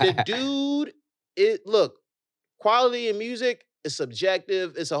 The dude, look, quality in music is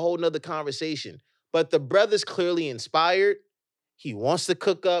subjective. It's a whole nother conversation. But the brother's clearly inspired. He wants to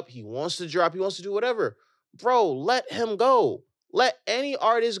cook up. He wants to drop. He wants to do whatever. Bro, let him go. Let any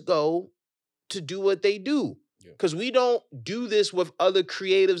artist go to do what they do. Because we don't do this with other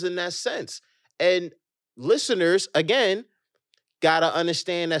creatives in that sense. And listeners, again, got to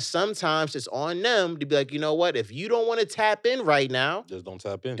understand that sometimes it's on them to be like, you know what? If you don't want to tap in right now, just don't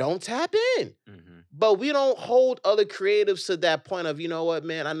tap in. Don't tap in. Mm-hmm. But we don't hold other creatives to that point of, you know what,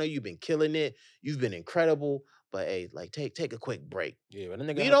 man? I know you've been killing it. You've been incredible. But hey, take a quick break. Yeah,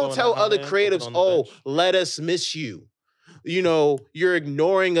 we don't tell other creatives, let us miss you. You know, you're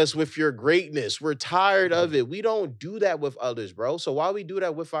ignoring us with your greatness. We're tired of it. We don't do that with others, bro. So why we do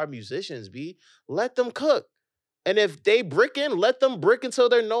that with our musicians, B? Let them cook. And if they brick in, let them brick until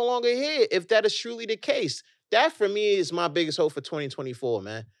they're no longer here, if that is truly the case. That, for me, is my biggest hope for 2024,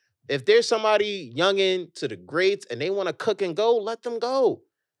 man. If there's somebody youngin' to the greats and they want to cook and go, let them go.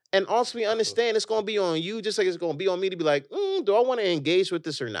 And also we understand it's going to be on you just like it's going to be on me to be like, do I want to engage with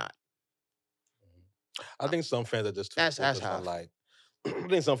this or not? I think some fans are just too That's focused how. on like. I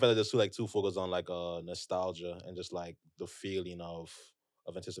think some fans are just too focused on like nostalgia and just like the feeling of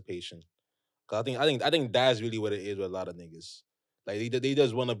anticipation. Cause I think that's really what it is with a lot of niggas. Like they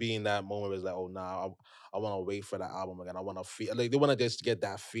just want to be in that moment where it's like, oh nah, I want to wait for that album again. I want to feel like they want to just get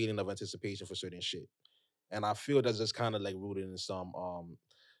that feeling of anticipation for certain shit. And I feel that's just kind of like rooted in some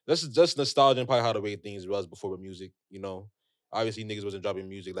this is just nostalgia and probably how the way things was before with music, you know. Obviously niggas wasn't dropping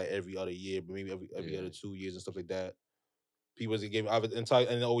music like every other year, but maybe every other 2 years and stuff like that. People was giving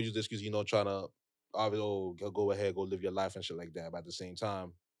and always use the excuse, you know, trying to go ahead, go live your life and shit like that. But at the same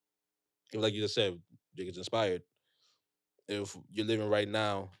time, like you just said, Jake is inspired. If you're living right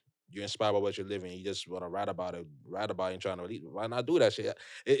now, you're inspired by what you're living. You just want to write about it, and trying to release. Why not do that shit?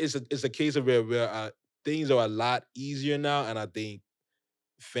 It's a case of where things are a lot easier now, and I think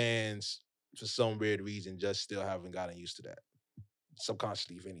fans, for some weird reason, just still haven't gotten used to that.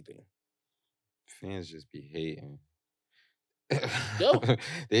 Subconsciously, if anything. Fans just be hating. Yo.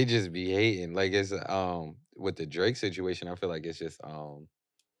 They just be hating. Like it's with the Drake situation, I feel like it's just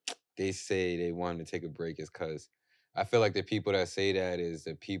they say they want to take a break is because I feel like the people that say that is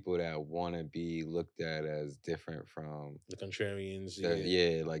the people that want to be looked at as different from the contrarians.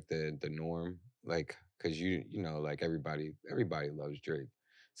 Like the norm. Like, cause you know, like everybody loves Drake.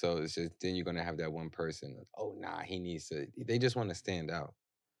 So it's just then you're gonna have that one person. Like, oh nah, he needs to. They just want to stand out.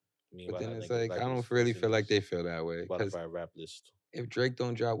 But then it's like I don't really feel like they feel that way. Spotify rap list. If Drake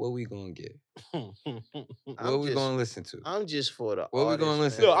don't drop, what we gonna get? What we gonna listen to? I'm just for the what artist, we gonna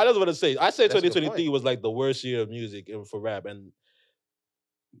listen to? to? I just want to say, I said 2023 was like the worst year of music for rap, and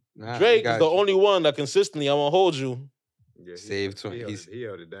Drake is the only one that consistently, I won't hold you. Yeah, he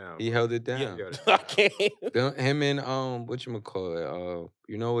held it down. He held it down. Yeah. I can't. Him and whatchamacallit,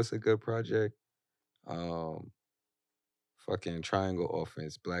 you know what's a good project? Fucking Triangle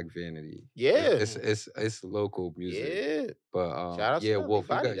Offense, Black Vanity. Yeah. It's local music. Yeah. But shout out to them. Wolf,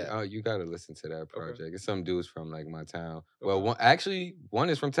 you gotta listen to that project. Okay. It's some dudes from like my town. Okay. Well, one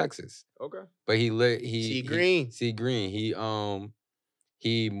is from Texas. Okay. But he C Green.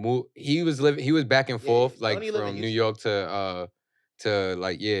 He moved. He was back and forth like from New York to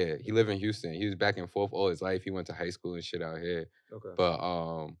he lived in Houston. He was back and forth all his life. He went to high school and shit out here. Okay.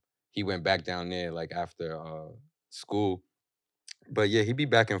 But he went back down there like after school. But yeah, he be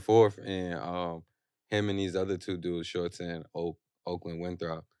back and forth, and him and these other two dudes, Shorts and Oakland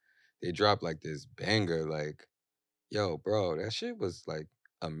Winthrop, they dropped like this banger. Like, yo, bro, that shit was like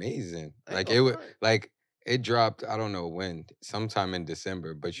amazing. Like it dropped. I don't know when, sometime in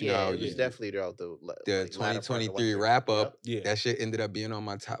December. But you know, it was definitely throughout the 2023 wrap up. Yep. That shit ended up being on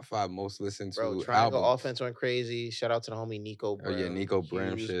my top 5 most listened to albums. Triangle Offense went crazy. Shout out to the homie Nico Brim. Oh yeah, Nico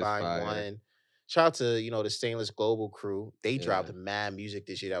Brim shit is fire. One. Shout out to, the Stainless Global crew. They dropped mad music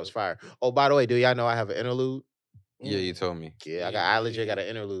this year that was fire. Oh, by the way, do y'all know I have an interlude? Yeah, you told me. Yeah, I legit got an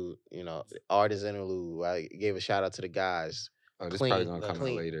interlude, artist interlude. I gave a shout out to the guys. Oh, this probably gonna come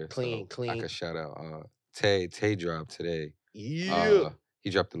out later. Clean. I could shout out Tay dropped today. Yeah. He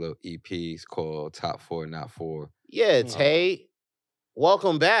dropped a little EP. It's called Top 4, Not 4. Yeah, Tay.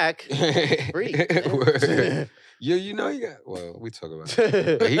 Welcome back. Free. Yeah, you got. Well, we talk about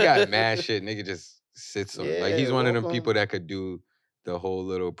it. But he got mad shit. Nigga just sits on. Like he's one of them people that could do the whole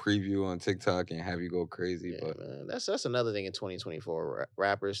little preview on TikTok and have you go crazy. Yeah, but man, that's another thing in 2024.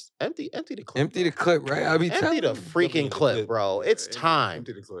 Rappers empty the clip. Empty the clip, right? I be empty the freaking clip, bro. It's time.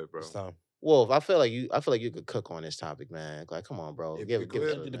 Empty the clip, bro. It's time. Wolf, I feel like you could cook on this topic, man. Like, come on, bro. Give it the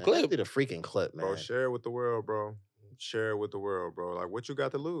clip. Empty the freaking clip, man. Bro, share it with the world, bro. Share it with the world, bro. Like, what you got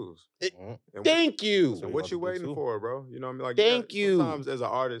to lose? Thank you. And what you waiting for, bro? You know what I mean? Like, thank you. Sometimes as an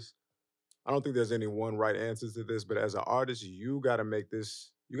artist, I don't think there's any one right answer to this, but as an artist, you got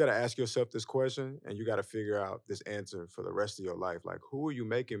to ask yourself this question, and you got to figure out this answer for the rest of your life. Like, who are you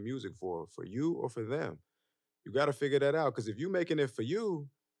making music for you or for them? You got to figure that out, because if you making it for you,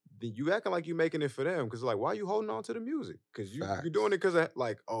 then you acting like you making it for them. Because like, why are you holding on to the music? Because you're doing it because of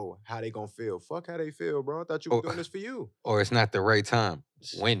like, oh, how they gonna feel? Fuck how they feel, bro. I thought you were doing this for you. Or it's not the right time.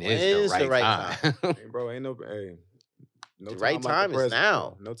 When is the right time? Hey, bro, ain't no the right time is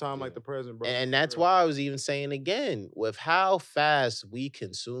now. No time like the present, bro. And that's why I was even saying again, with how fast we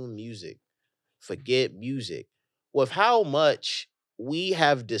consume music, forget music, with how much we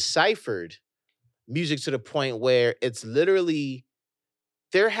have deciphered music to the point where it's literally,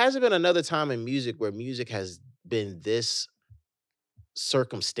 there hasn't been another time in music where music has been this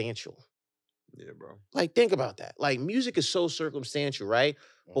circumstantial. Yeah, bro. Like, think about that. Like, music is so circumstantial, right?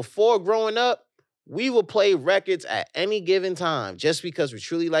 Before growing up, we will play records at any given time just because we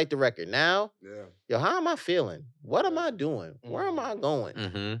truly like the record. Now, yo, how am I feeling? What am I doing? Where am I going?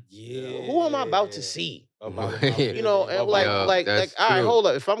 Who am I about to see? You know, and like, all right, hold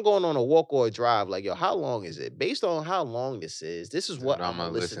up. If I'm going on a walk or a drive, like, yo, how long is it? Based on how long this is what I'm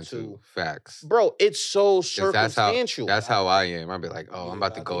gonna listen to. Facts. Bro, it's so circumstantial. That's how I am. I'll be like, oh, I'm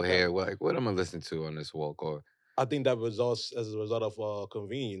about to go here. What am I gonna listen to on this walk? Or I think that results as a result of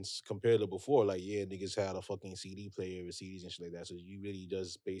convenience compared to before. Like, yeah, niggas had a fucking CD player with CDs and shit like that. So you really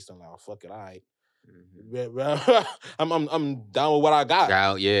just based on like, fuck it, all right. I'm down with what I got.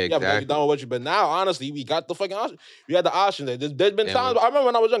 Exactly. I'm down with what you. But now, honestly, we got the fucking option. We had the option. There's been times. I remember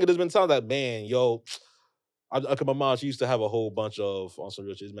when I was younger. There's been times that, man, yo. My mom, she used to have a whole bunch of, on some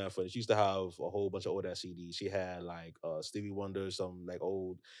real shit, it's mad funny. She used to have a whole bunch of old ass CDs. She had like Stevie Wonder, some like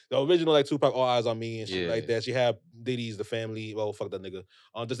old, the original like Tupac, All Eyes on Me and shit like that. She had Diddy's The Family. Well, fuck that nigga.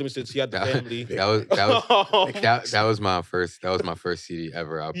 Just let me say, she had The Family. That was my first CD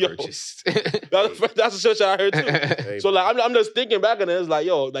ever I purchased. That's the shit I heard too. So like, I'm just thinking back and it's like,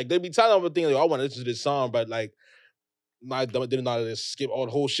 yo, like they be telling me thinking, I want to listen to this song, but like, I didn't know how to skip all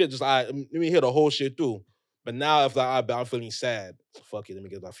the whole shit. Just let me hear the whole shit through. But now, if like, I'm feeling sad, fuck it, let me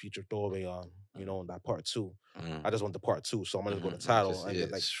get that Future Throwaway on, you know, that part 2. I just want the part 2, so I'm gonna go to title and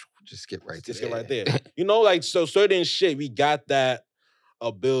just get right there. Get right there. You know, like, so certain shit, we got that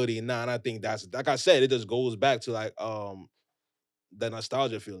ability now, and I think that's, like I said, it just goes back to like that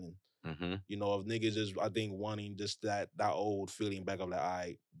nostalgia feeling. You know, of niggas just, I think, wanting just that old feeling back of like,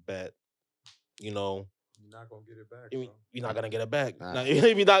 I bet, you know. You're not gonna get it back. You're not gonna get it back.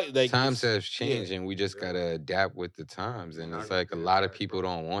 Nah. Times have changed, and we just gotta adapt with the times. And it's like a lot of people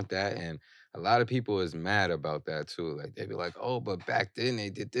don't want that, and a lot of people is mad about that too. Like they be like, "Oh, but back then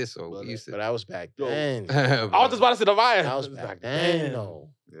they did this." Or we used to. But that was back then. I was just about to say the vibe. That was back then, though.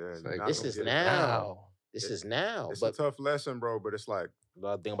 Yeah, like, this is now. This is now. It's a tough lesson, bro. But it's like,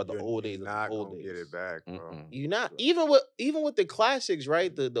 I think about the old days. You're not gonna get it back, bro. You're not even with the classics,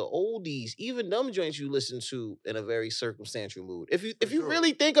 right? The oldies, even them joints you listen to in a very circumstantial mood. If you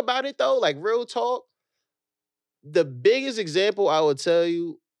really think about it though, like real talk, the biggest example I would tell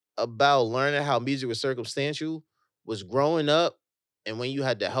you about learning how music was circumstantial was growing up and when you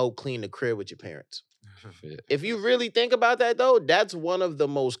had to help clean the crib with your parents. If you really think about that, though, that's one of the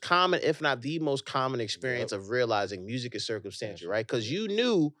most common, if not the most common experience of realizing music is circumstantial, right? Because you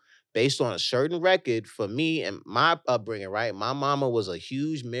knew, based on a certain record, for me and my upbringing, right? My mama was a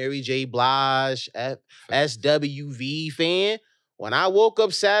huge Mary J. Blige, SWV fan. When I woke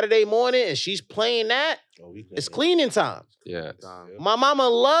up Saturday morning and she's playing that, it's cleaning time. Yeah. My mama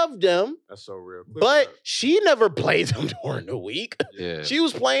loved them. That's so real. But she never played them during the week. Yeah. She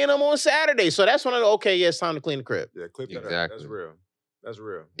was playing them on Saturday. So that's when it's time to clean the crib. Yeah, clip that up. That's real. That's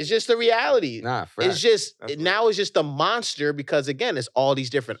real. It's just the reality. Nah, it's just, now it's just a monster because, again, it's all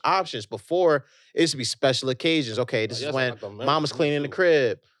these different options. Before, it used to be special occasions. Okay, this is when mama's cleaning the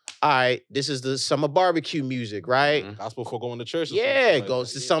crib. All right, this is the summer barbecue music, right? Gospel for going to church.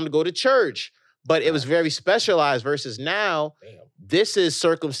 It's something to go to church. But it was very specialized versus now, this is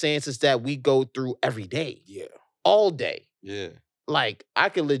circumstances that we go through every day. Yeah. All day. Yeah. Like, I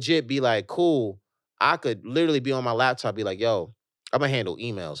could legit be like, cool. I could literally be on my laptop, be like, yo, I'm going to handle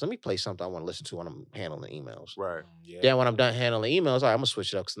emails. Let me play something I want to listen to when I'm handling emails. Right. Yeah. Then when I'm done handling emails, all right, I'm going to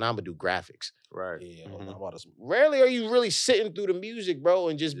switch it up because now I'm going to do graphics. Right. Yeah. Rarely are you really sitting through the music, bro,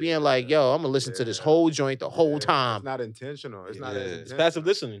 and just being like, yo, I'm going to listen to this whole joint the whole time. It's not intentional. It's not intentional. It's passive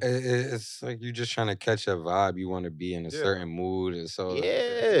listening. It's like you're just trying to catch a vibe. You want to be in a certain mood. And so,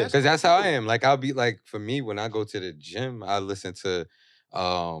 yeah. Because that's how I am. Like, I'll be like, for me, when I go to the gym, I listen to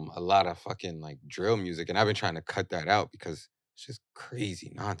a lot of fucking like drill music. And I've been trying to cut that out because it's just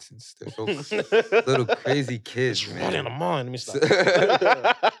crazy nonsense. They're so little crazy kids, man. Running them on. Let me stop.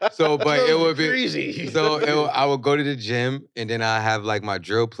 So, but it would be crazy. So I would go to the gym and then I have like my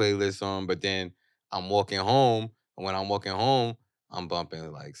drill playlist on. But then I'm walking home, and when I'm walking home, I'm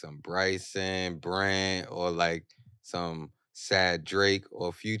bumping like some Bryson, Brent, or like some sad Drake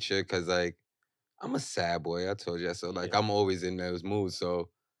or Future, because like I'm a sad boy. I told you so. Like I'm always in those moods. So.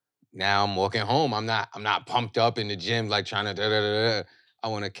 Now I'm walking home. I'm not pumped up in the gym like trying to da-da-da-da. I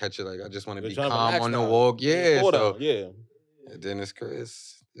want to catch it. Like I just want to be calm on the walk. Yeah. So, then it's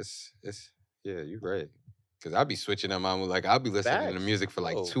you're right. Cause I'll be switching them. I'm like, I'll be listening to music for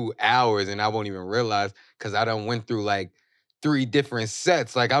like 2 hours and I won't even realize because I done went through like 3 different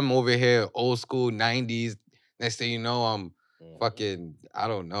sets. Like I'm over here old school 90s. Next thing you know, I'm fucking, I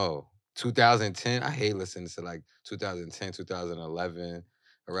don't know, 2010. I hate listening to like 2010, 2011.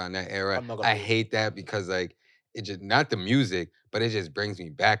 Around that era. I hate that because like it just not the music, but it just brings me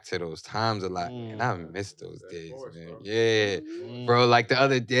back to those times a lot. And I miss those days, course, man. bro. Yeah. Bro, like the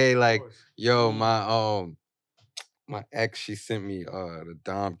other day, like, yo, my ex, she sent me the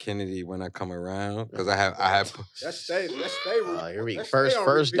Dom Kennedy When I Come Around. Cause I have That's stay. Here we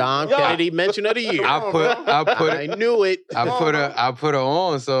first Dom Kennedy mention of the year. I knew it. I put her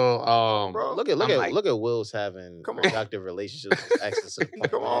on. So bro. Look at Will's having productive relationships with exes.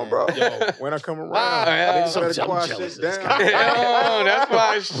 Come on, bro. Yo. When I come around, I'm better quiet jealous shit of this down. guy. Yo, that's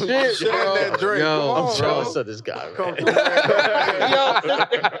my shit, Shit in bro. that drink. Yo, Come on, I'm jealous of this guy. Come Man.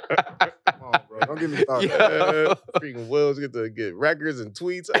 on, bro. Don't get me started. Freaking Wills get to get records and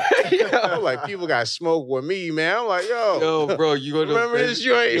tweets. I'm like, people got smoke with me, man. I'm like, Yo, bro, you gonna remember this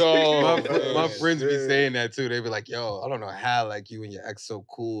joint? my friends be saying that too. They be like, yo, I don't know how like you and your ex so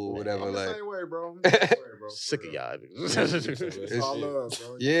cool, whatever. I'm the Like, same way, bro. I'm the same way, bro. Sick of y'all. It's all love,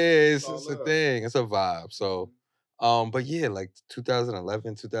 bro. yeah, it's all a love. thing. It's a vibe. So, but yeah, like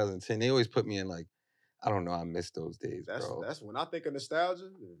 2011, 2010, they always put me in like, I don't know. I miss those days, bro. That's when I think of nostalgia.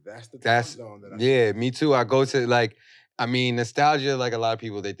 That's the time That's zone that I yeah, me too. I go to like, I mean, nostalgia. Like a lot of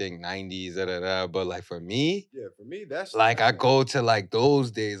people, they think 90s, but like for me, yeah, for me, that's like I go to like those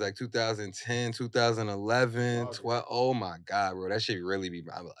days, like 2010, 2011, Oh, 12. Oh my God, bro, that shit really be.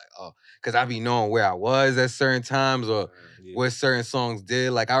 I'm like, oh, because I be knowing where I was at certain times or what certain songs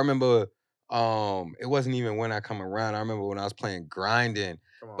did. Like I remember, it wasn't even When I Come Around. I remember when I was playing Grinding.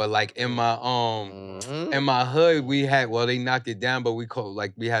 But like in my in my hood, we had they knocked it down, but we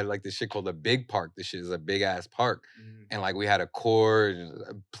had like this shit called a big park. This shit is a big ass park. And like we had a court,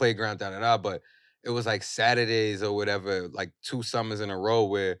 a playground, but it was like Saturdays or whatever, like 2 summers in a row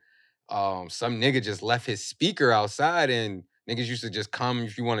where some nigga just left his speaker outside and niggas used to just come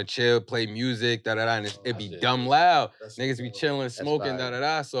if you want to chill, play music, and it'd be dumb loud. Niggas be chilling, smoking,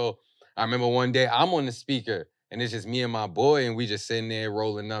 So I remember one day I'm on the speaker and it's just me and my boy and we just sitting there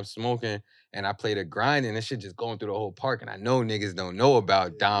rolling up, smoking. And I played a grind and this shit just going through the whole park. And I know niggas don't know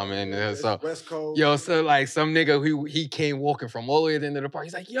about Dom and so West Coast. Yo, so like some nigga he came walking from all the way to the end of the park.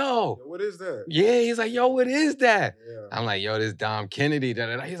 He's like, yo. What is that? Yeah, he's like, yo, what is that? Yeah. I'm like, yo, this Dom Kennedy.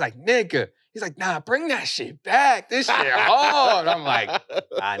 He's like, nigga. He's like, nah, bring that shit back. This shit hard. I'm like,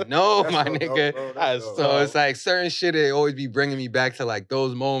 I know, That's my dope, nigga. bro. That's So dope. it's like certain shit that always be bringing me back to like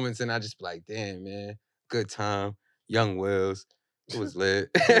those moments. And I just be like, damn, man, good time. Young Wills. It was lit.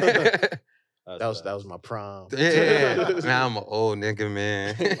 That was my prom. Yeah. Now I'm an old nigga,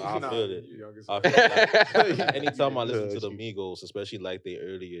 man. I Nah, feel it. you young as I hell. feel like anytime I listen to the Migos, especially like their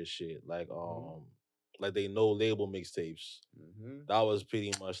earlier shit, like they No Label mixtapes. That was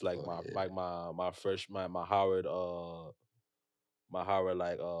pretty much like my Howard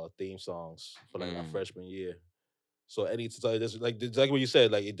like theme songs for like my freshman year. So anytime just like exactly what you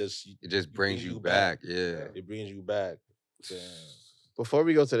said, like it just brings you back. Yeah. It brings you back. Damn. Before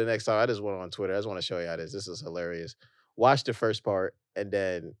we go to the next song, I just went on Twitter. I just want to show y'all this. This is hilarious. Watch the first part and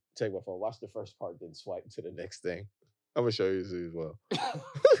then take my phone. Watch the first part, then swipe to the next thing. I'm gonna show you this as well.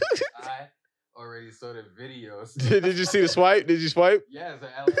 I already saw the videos. Did you see the swipe? Did you swipe? Yes,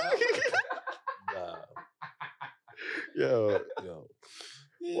 Nah. Yo,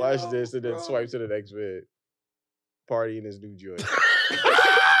 watch this and then bro. swipe to the next vid. Party in his new joint.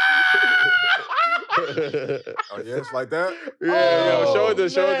 Oh, yeah, it's like that? Yeah, yo, show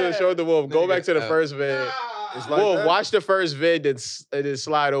it to Wolf. Go Nigga, back to the first vid. It's like Wolf, that? watch the first vid, then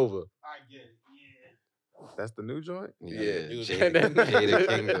slide over. That's the new joint? Yeah, New Jada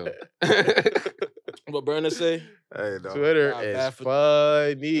Kingdom. What Burner say? Hey, dog. Twitter Nah, is bad for-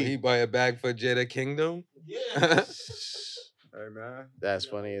 funny. He buy a bag for Jada Kingdom. Yeah. Hey, man. That's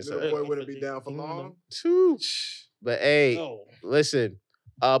funny as Little hell. boy wouldn't be down for long. Too. But hey, No. listen.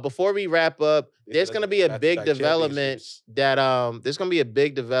 Before we wrap up, there's gonna be a big development that there's gonna be a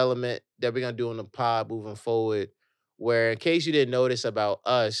big development that we're gonna do on the pod moving forward. Where, in case you didn't notice about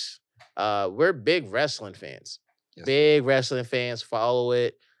us, we're big wrestling fans. Yes. Big wrestling fans. Follow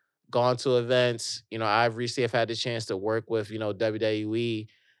it. Gone to events. You know, I've recently had the chance to work with WWE,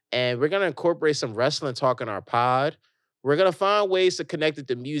 and we're gonna incorporate some wrestling talk in our pod. We're gonna find ways to connect it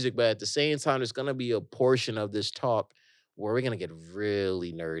to music, but at the same time, there's gonna be a portion of this talk where we're gonna get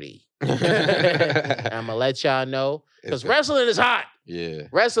really nerdy. I'm gonna let y'all know because wrestling is hot. Yeah.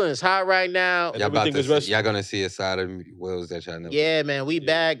 Wrestling is hot right now. And everything is wrestling. Y'all gonna see a side of Wills that y'all never. Yeah, man, we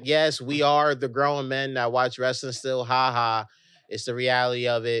back. Yes, we are the grown men that watch wrestling still. Ha ha. It's the reality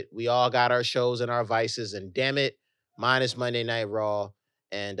of it. We all got our shows and our vices, and damn it, mine is Monday Night Raw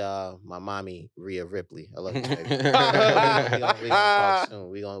and my mommy Rhea Ripley. I love you, baby. we gonna talk soon.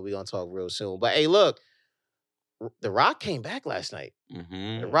 We gonna talk real soon. But hey, look, The Rock came back last night.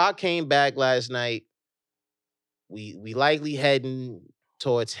 Mm-hmm. The Rock came back last night. we likely heading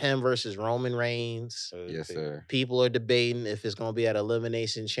towards him versus Roman Reigns. Yes, sir. People are debating if it's gonna be at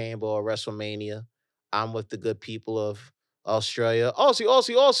Elimination Chamber or WrestleMania. I'm with the good people of Australia.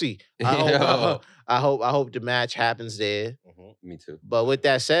 Aussie. I hope the match happens there. Me too. But with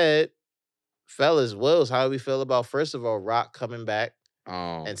that said, fellas, Wills, how do we feel about, first of all, Rock coming back?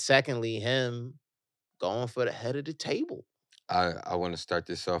 And secondly, him going for the head of the table. I want to start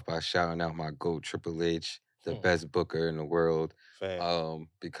this off by shouting out my GOAT, Triple H, the best booker in the world.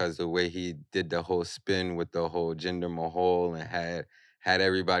 Because the way he did the whole spin with the whole Jinder Mahal and had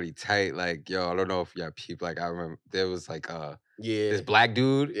everybody tight. Like, yo, I don't know if y'all people, like, I remember there was like this black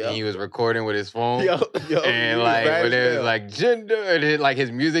dude and he was recording with his phone. And like when it was like Jinder and like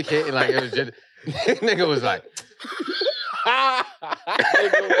his music hit and like it was just nigga was like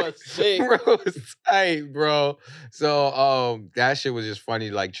nigga was sick. Bro, it was tight, bro. So that shit was just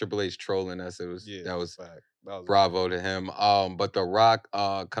funny, like Triple H trolling us. That was bravo to him. But The Rock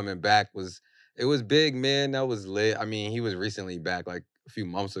coming back was big, man. That was lit. I mean, he was recently back like a few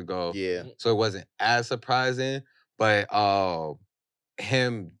months ago. Yeah. So it wasn't as surprising. But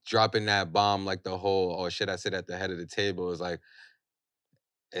him dropping that bomb, like the whole, oh shit, I sit at the head of the table, is like,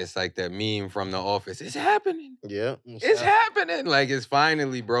 it's like that meme from The Office. It's happening. Yeah. It's happening. Like, it's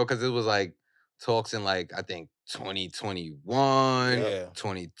finally, bro, because it was like talks in like, I think 2021,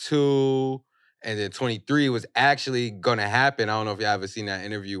 22, and then 23 was actually gonna happen. I don't know if y'all ever seen that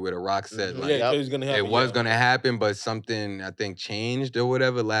interview where The Rock said like it was gonna happen. It was gonna happen, but something I think changed or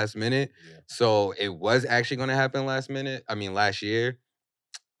whatever last minute. Yeah. So it was actually gonna happen last year.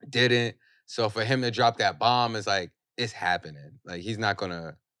 Didn't. So for him to drop that bomb is like, it's happening. Like, he's not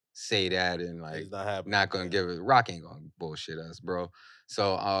gonna say that and like not gonna give it. Rock ain't gonna bullshit us, bro.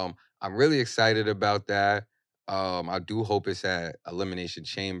 So I'm really excited about that. I do hope it's at Elimination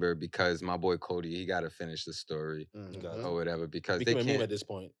Chamber because my boy Cody, he gotta finish the story or whatever because they can't at this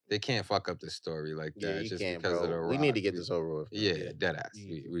point. They can't fuck up the story like that. Yeah, just can't, because bro. of The Rock. We need to get this over with. Yeah, dead ass.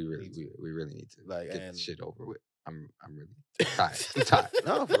 We really need to get this shit over with. I'm really tired. I'm tired.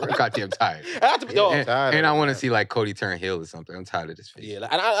 No, for real. I'm goddamn tired. And I want to see like Cody turn heel or something. I'm tired of this face. Yeah,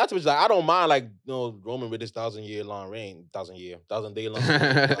 like, and I don't mind like Roman with this 1,000-year long reign, 1,000-day long.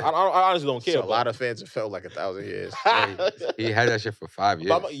 I honestly don't care. So a lot of fans have felt like 1,000 years. He had that shit for 5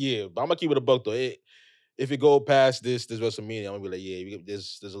 years. But I'm gonna keep it a buck though. If it go past this WrestleMania, I'm gonna be like, yeah,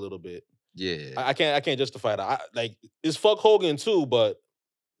 there's a little bit. Yeah, I can't justify that. Like it's fuck Hogan too, but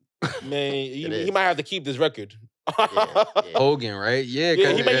man, he might have to keep this record. Hogan, right? Yeah,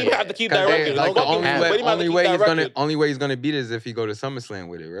 he may have to keep that record. Like the only way he's gonna beat it is if he go to SummerSlam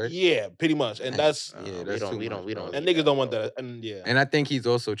with it, right? Yeah, pretty much. And that's we don't. And niggas don't want that. And and I think he's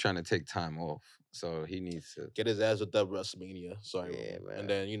also trying to take time off, so he needs to get his ass with that WrestleMania. Sorry, man. And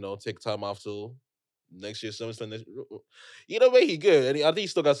then take time off too. Next year, SummerSlam. Either way, he good. And I think he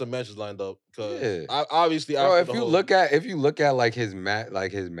still got some matches lined up. Cause obviously, bro, if you look at like his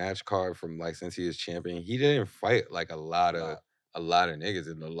match card from like since he was champion, he didn't fight like a lot of niggas,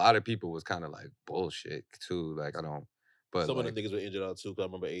 and a lot of people was kind of like bullshit too. Like I don't. But some of the niggas were injured out too. Cause I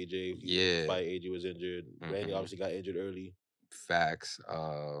remember AJ. Fight AJ was injured. Randy obviously got injured early. Facts.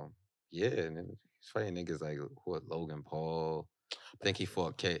 And then he's fighting niggas like Logan Paul. I think he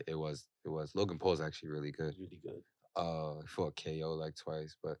fought It was Logan Paul's actually really good. Really good. He fought KO like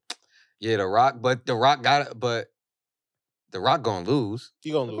twice, but yeah, The Rock gonna lose.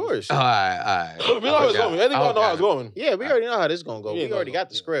 He gonna lose. Of course. All right. We know how it's going. I think we know how it's going. Yeah, we already know how this is gonna go. We already got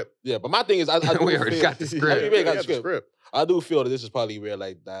the script. Yeah, but my thing is, we already got the script. We got the script. I do feel that this is probably where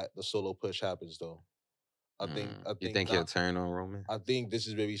like that the solo push happens though. I think he'll turn on Roman? I think this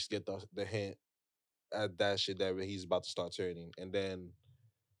is where we get the hint at that shit that he's about to start turning. And then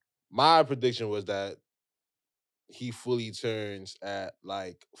my prediction was that he fully turns at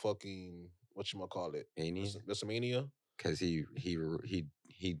like fucking whatchamacallit? WrestleMania. Because he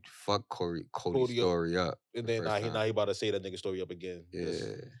fucked Cody story up. And then now he about to say that nigga story up again. Yeah.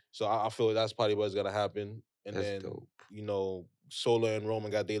 So I feel that's probably what's gonna happen. And that's then dope. Solo and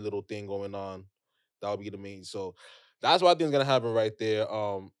Roman got their little thing going on. That'll be the main. So that's what I think is gonna happen right there.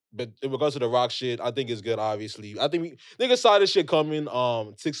 But in regards to the Rock shit, I think it's good, obviously. I think niggas saw this shit coming.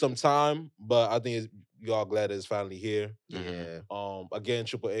 Took some time, but I think y'all glad that it's finally here. Yeah. Again,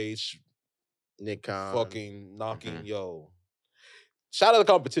 Triple H, Nick Khan, fucking knocking, Shout out to the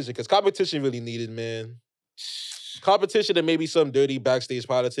competition, because competition really needed, man. Competition and maybe some dirty backstage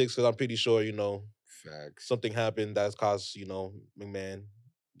politics, because I'm pretty sure, Facts. Something happened that's caused, McMahon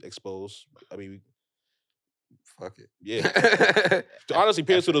exposed. I mean, fuck it. Yeah. Honestly,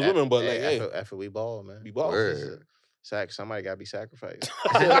 pierce to the women, but like, hey. After we ball, man. We ball. Somebody gotta be sacrificed.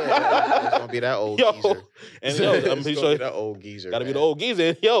 It's gonna be that old geezer. And yo, I'm pretty sure that old geezer. Gotta be the old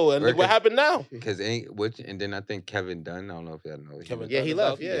geezer. Yo, and look what happened now. And then I think Kevin Dunn. I don't know if y'all know. He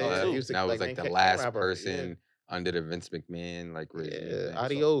left. Yeah, he was that was like the last person under the Vince McMahon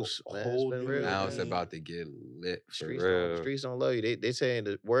adios, man. It's been real. Now it's about to get lit for Streets don't love you. They saying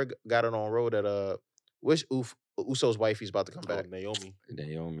the word got it on road that which Uso's wife he's about to come back. Naomi.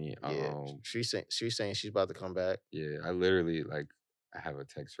 Yeah, she's saying she's about to come back. Yeah, I literally I have a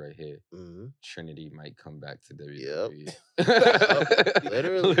text right here. Mm-hmm. Trinity might come back to WWE. Yep.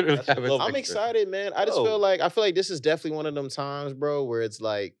 Literally. I'm excited, man. I just feel like this is definitely one of them times, bro, where it's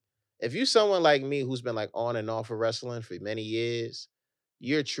like, if you someone like me who's been like on and off of wrestling for many years,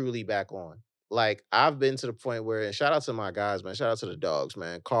 you're truly back on. Like, I've been to the point where, and shout out to my guys, man. Shout out to the dogs,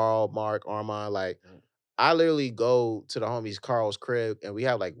 man. Carl, Mark, Armand. Like, I literally go to the homies Carl's crib and we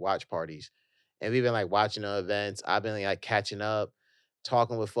have like watch parties. And we've been like watching the events. I've been like catching up,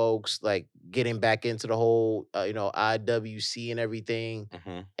 talking with folks, like getting back into the whole, IWC and everything.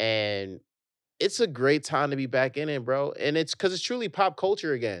 Mm-hmm. And it's a great time to be back in it, bro. And it's because it's truly pop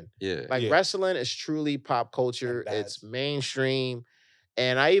culture again. Yeah. Wrestling is truly pop culture. It's mainstream.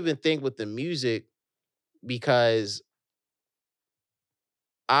 And I even think with the music, because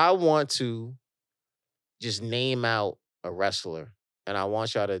I want to just name out a wrestler. And I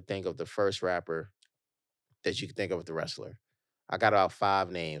want y'all to think of the first rapper that you can think of with the wrestler. I got about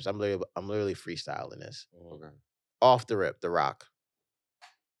 5 names. I'm literally freestyling this. Okay. Off the rip, The Rock.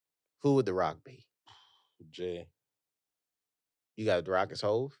 Who would The Rock be? Jay. You got The Rock as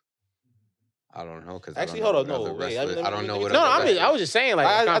Hove? I don't know because actually, hold on, no, wait, I don't know what. No, I was just saying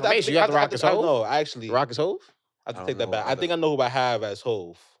like confirmation. You got The Rock as Hove? No, actually, The Rock as Hove? I have to take that back. I think I know who I have as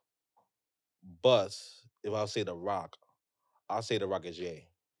Hove, but if I'll say The Rock, I'll say The Rock as Jay.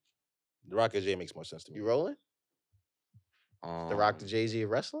 The Rock as Jay makes more sense to me. You rolling? The Rock to Jay-Z of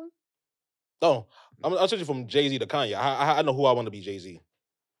wrestling? No, I'm switching from Jay-Z to Kanye. I know who I want to be Jay-Z.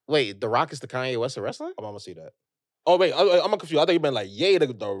 Wait, The Rock is the Kanye West of wrestling? I'm gonna say that. Oh wait, I'm confused. I thought you meant like Ye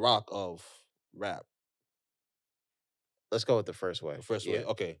the Rock of rap. Let's go with the first way. The first way,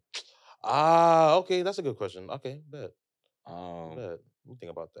 okay. Okay, that's a good question. Okay, bet. Let me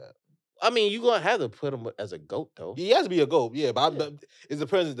think about that. I mean, you're gonna have to put him as a GOAT though. He has to be a GOAT, yeah. But it's the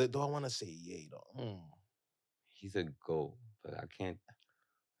president. Do I want to say Ye though? He's a GOAT, but I can't.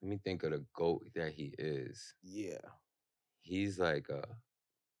 Let me think of the GOAT that he is. Yeah, he's like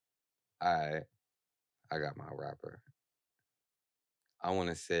I got my rapper. I want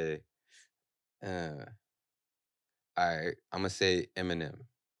to say, all right, I'm gonna say Eminem.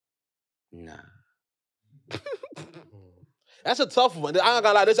 Nah. That's a tough one. I ain't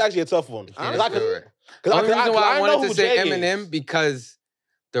gonna lie, this is actually a tough one. Because the reason why I wanted to say Eminem because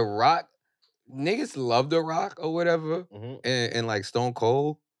The Rock, niggas love The Rock or whatever, and like Stone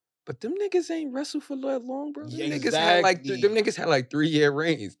Cold. But them niggas ain't wrestled for that long, bro. Them niggas had like 3-year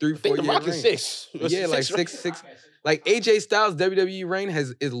reigns, 3-4 year reigns. The Rock is 6. Yeah, like 6. Like AJ Styles' WWE reign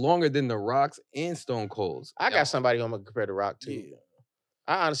is longer than The Rock's and Stone Cold's. I got somebody I'm gonna compare to Rock to. Yeah.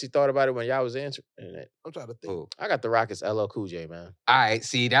 I honestly thought about it when y'all was answering it. I'm trying to think. I got The Rock as LL Cool J, man. All right,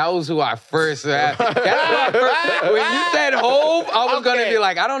 see, that was who I first had. When you said Hove, I was gonna be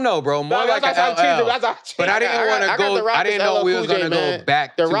like, I don't know, bro. More like an LL. But I didn't want to go. I didn't know we was gonna go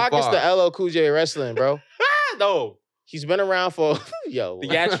back too far. The Rock is the LL Cool J wrestling, bro. No. He's been around for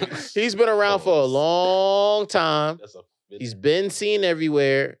he's been around for a long time. He's been seen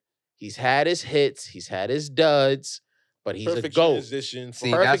everywhere. He's had his hits. He's had his duds. But he's a GOAT.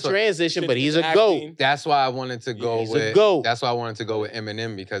 Perfect transition, but he's a GOAT. That's why I wanted to go with a GOAT. That's why I wanted to go with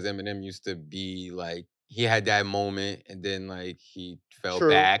Eminem because Eminem used to be like he had that moment and then like he fell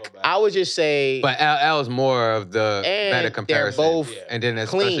back. I would just say, but LL is more of the better comparison. They're both and then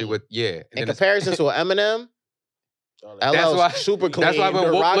especially clean. With in comparison to Eminem. LL's super clean. That's why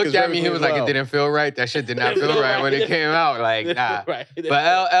when Wolf looked at me, he was like, it didn't feel right. That shit did not feel right when it came out. Like, nah. But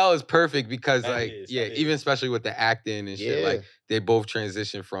LL is perfect because, like, even especially with the acting and shit, like, they both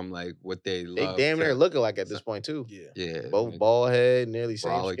transition from, like, what they love. They damn near looking like at this point, too. Yeah. Both bald head, nearly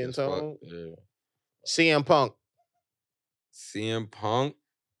same skin tone. Yeah. CM Punk. CM Punk?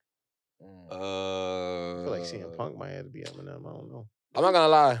 I feel like CM Punk might have to be Eminem. I don't know. I'm not gonna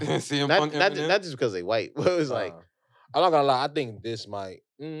lie. CM Punk, not just because they white. But it was like... I'm not gonna lie. I think this might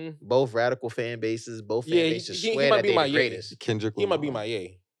both radical fan bases. Both fan bases swear that they're the greatest. Kendrick, he might be my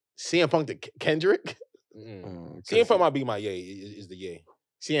Ye. CM Punk to Kendrick. CM Punk might be my Ye. Is the Ye.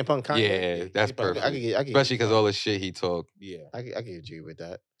 CM Punk Kanye. Yeah, that's perfect. Especially because all the shit he talked. Yeah, I can agree with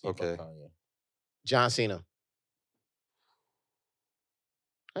that. Okay. John Cena.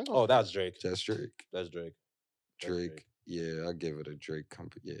 Oh, that's Drake. That's Drake. That's Drake. Drake. Yeah, I give it a Drake.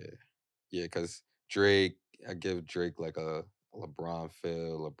 Yeah, because Drake, I give Drake like a LeBron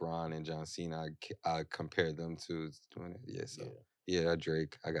feel. LeBron and John Cena, I compare them to doing it. Yeah, so yeah,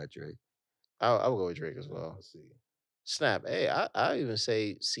 Drake. I got Drake. I will go with Drake as well. Let's see. Snap. Hey, I even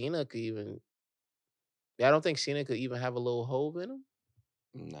say Cena could even. Yeah, I don't think Cena could even have a little hove in him.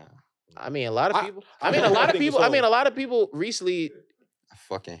 Nah. I mean, a lot of people. I mean, a lot of people recently. I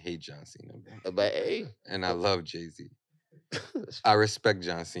fucking hate John Cena, bro. But hey, and I love Jay-Z. I respect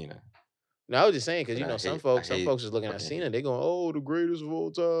John Cena. No, I was just saying because some folks is looking at Cena, they going, "Oh, the greatest of all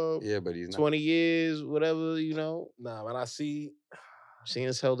time." Yeah, but he's not. 20 years, whatever, Nah, when I see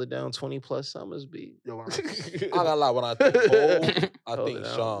Cena's held it down 20+ summers, B. Yo, I gotta lie. When I think Hov, I think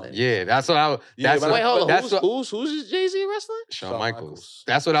Shawn. Yeah, that's what I. That's wait, hold on. Who's Jay-Z wrestling? Shawn Michaels.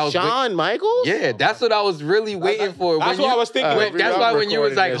 That's what I was. Shawn Michaels? Yeah, that's what I was really waiting for. That's what I was thinking. That's why when you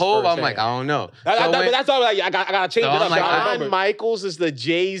was like Hov, I'm like, I don't know. That's why I gotta change it up. Shawn Michaels is the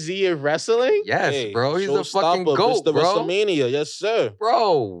Jay-Z of wrestling? Yes, bro. He's the fucking GOAT, bro. WrestleMania, yes, sir.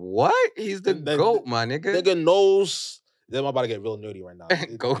 Bro, what? He's the GOAT, my nigga. Nigga knows. Then I'm about to get real nerdy right now.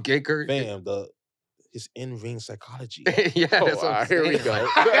 Go Gaker. Fam, his in-ring psychology. Yeah, that's what here we go.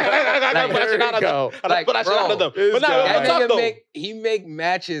 He make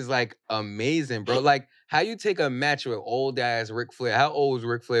matches like amazing, bro. Like how you take a match with old ass Ric Flair. How old was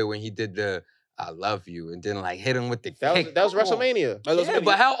Ric Flair when he did the I love you and then like hit him with the kick? That was WrestleMania. Yeah,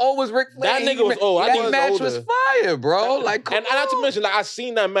 but how old was Ric Flair? That nigga was old. That match was fire, bro. Like, and not to mention, like I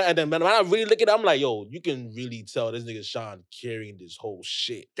seen that match, and then when I really look at it, I'm like, yo, you can really tell this nigga Shawn carrying this whole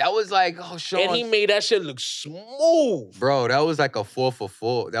shit. That was like, Shawn. And he made that shit look smooth, bro. That was like a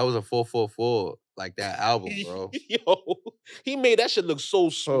 4-for-4. That was a 4-for-4. Like that album, bro. Yo, he made that shit look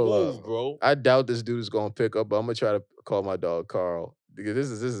so smooth, bro. I doubt this dude is gonna pick up, but I'm gonna try to call my dog Carl.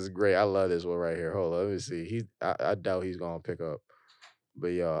 Because this is great. I love this one right here. Hold on, let me see. I doubt he's gonna pick up. But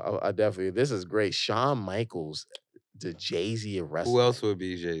yeah, I definitely, this is great. Shawn Michaels, the Jay-Z of wrestling. Who else would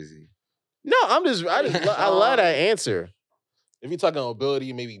be Jay-Z? No, I love that answer. If you're talking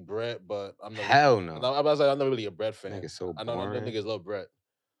ability, maybe Brett, but I'm not. Hell no. I'm not really a Brett fan. Nigga's so boring. I know them niggas love Brett.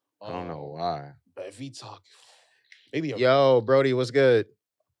 I don't know why. But if we talk, maybe. Yo, Brody, what's good?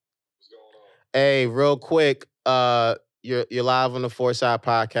 What's going on? Hey, real quick, you're live on the Foresight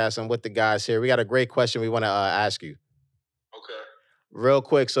Podcast. I'm with the guys here. We got a great question we want to ask you. Okay. Real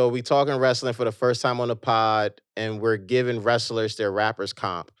quick, so we talking wrestling for the first time on the pod, and we're giving wrestlers their rappers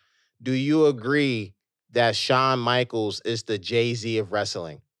comp. Do you agree that Shawn Michaels is the Jay-Z of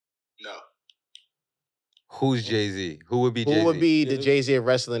wrestling? No. Who's Jay-Z? Who would be Jay-Z? Who would be the Jay-Z of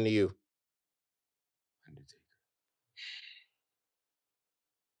wrestling to you?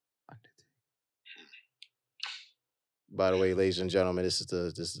 By the way, ladies and gentlemen, this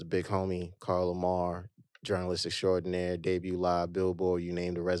is the big homie, Carl Lamar, journalist extraordinaire, debut live, Billboard, you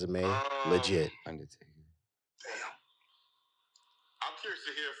name the resume, legit. Undertaker. Damn. I'm curious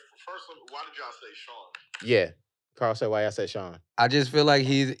to hear, first, why did y'all say Shawn? Yeah. Carl said why I said Shawn. I just feel like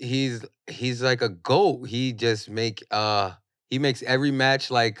he's like a GOAT. He just makes every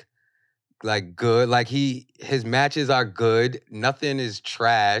match like good. Like his matches are good. Nothing is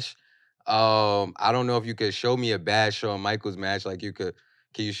trash. I don't know if you could show me a bad Shawn Michaels match. Like can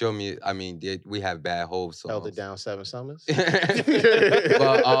you show me? I mean, we have bad Hov songs. Held it down 7 summers. But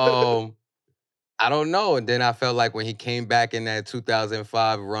I don't know. And then I felt like when he came back in that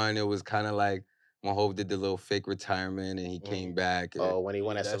 2005 run, it was kind of like when Hov did the little fake retirement and he came back. When he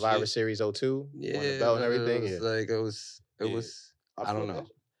won that Survivor Series 02? Yeah. Won the belt and everything. It was I don't know.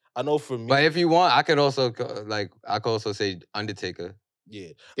 I know for me. But if you want, I could also say Undertaker. Yeah.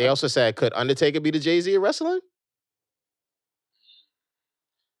 They also said, could Undertaker be the Jay-Z of wrestling?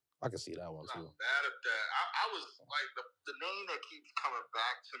 I can see that one too. Not bad at that. I was like the name that keeps coming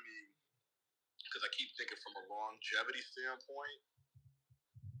back to me because I keep thinking from a longevity standpoint.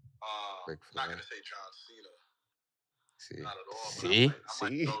 Not gonna say John Cena. See, not at all. See,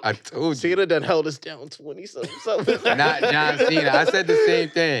 I told you. Cena done held us down 20-something. Not John Cena. I said the same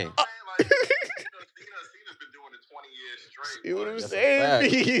thing. Cena's been doing it 20 years straight. You know what I'm saying?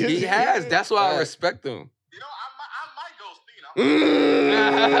 He has. That's why I respect him. You know, I might go Cena.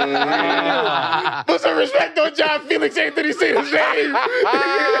 Put some respect on John Felix Anthony Cena's name.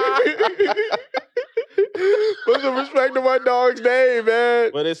 Put some respect on my dog's name,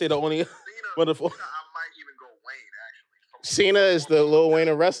 man. But they say the only wonderful. I might even go Wayne, actually. Cena is the Lil Wayne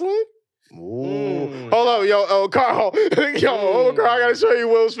of wrestling? Ooh. Hold up, yo, Carl. Carl, I gotta show you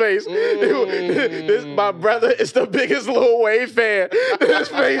Will's face. My brother is the biggest Lil Wayne fan. His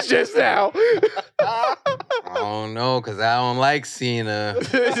face just now. don't know, because I don't like Cena.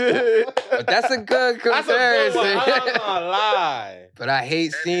 But that's a good comparison. I'm not gonna lie. But I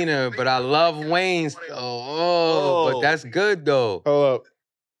hate Cena, but I love Wayne. But that's good, though. Hold up.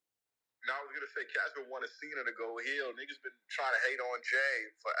 Now I was gonna say, Cat's been wanting Cena to go heel. Niggas been trying to hate on Jay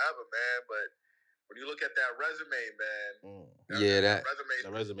forever, man. But when you look at that resume, man,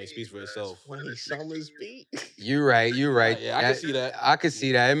 that resume speaks for itself. 20 Summers beat. You're right. Yeah, I can see that. I can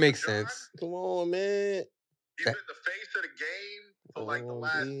see that. It makes sense. Come on, man. He's been the face of the game for like the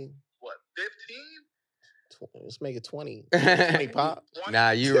last 15? Let's make it 20. 20 pop.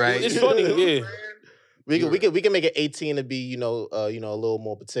 Nah, you right. It's funny, yeah. We can make it 18 to be, a little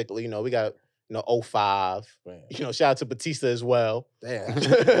more particular. We got 05. Man. Shout out to Batista as well. Damn.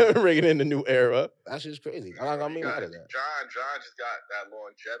 Bringing in the new era. That shit's crazy. I'm not gonna mean out of that. John just got that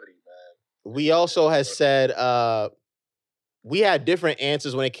longevity, man. We also had said we had different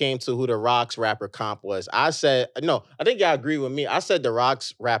answers when it came to who the Rock's rapper comp was. I said, no, I think y'all agree with me. I said the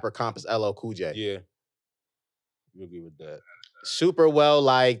Rock's rapper comp is LL Cool J. Yeah. You agree with that. Super well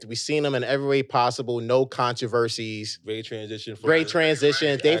liked. We've seen him in every way possible. No controversies. Great transition. Great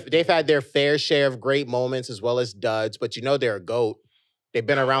transition. They've had their fair share of great moments as well as duds, but they're a GOAT. They've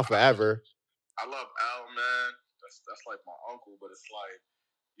been around forever. I love L, man. That's like my uncle, but it's like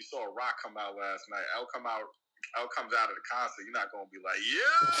you saw Rock come out last night. L comes out of the concert. You're not gonna be like,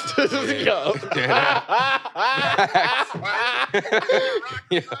 yeah.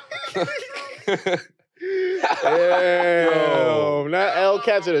 Damn, not L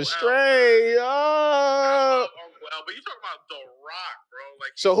catching a stray. Oh. Well, but you talking about The Rock, bro.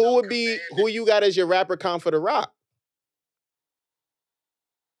 Like, so who you got as your rapper comp for The Rock?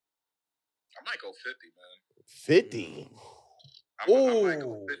 I might go 50, man. 50?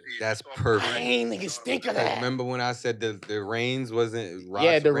 Ooh, that's perfect. I ain't niggas think of that. Remember when I said the reigns wasn't?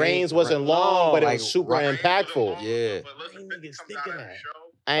 Yeah, the reigns wasn't long, but it was super impactful. Yeah. But listen, 50 comes out of the show.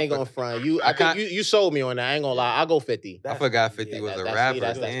 I ain't gonna front you. I think you sold me on that. I ain't gonna lie. I'll go 50. I forgot 50 was a rapper.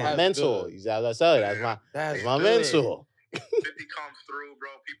 That's my mentor. That's my mentor. 50 comes through, bro.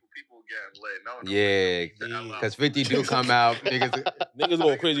 People getting lit. No, yeah, because 50 do come out. Niggas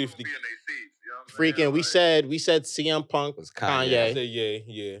going crazy. 50. Freaking, we said CM Punk was Kanye. Yeah.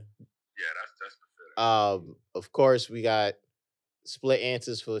 Yeah, that's pathetic. Of course, we got split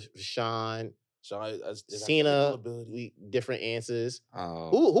answers for Sean. Cena, we different answers.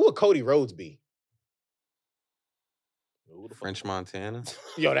 Who would Cody Rhodes be? French Montana.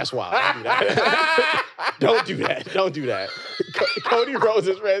 Yo, that's wild. Don't do that. Don't do that. Cody Rhodes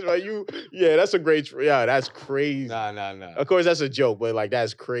is French, but that's a great. Yeah, that's crazy. Nah. Of course, that's a joke, but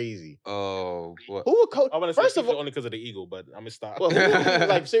that's crazy. Oh, what? Who would Cody? I want to first of all, only because of the eagle, but I'm gonna stop. Well,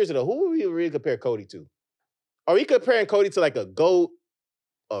 seriously though, who would we really compare Cody to? Are we comparing Cody to like a GOAT,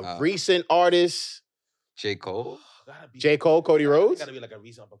 a recent artist? J. Cole? J. Cole, Cody Rhodes? Gotta be like a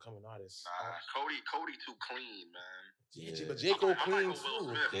recent up-and-coming artist. Nah, Cody too clean, man. Yeah, but J. Cole clean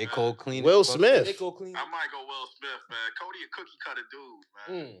too. J. Cole clean. Will Smith. J. Cole clean. I might go Will Smith, man. Cody a cookie cutter dude,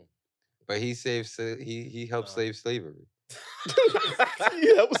 man. But he helped save slavery.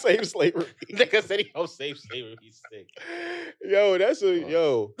 He helped save slavery. Nigga said he helped save slavery. He's sick. Yo, that's a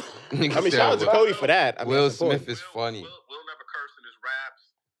yo. I mean, shout out to Cody for that. Will Smith is funny. Will never curse in his raps.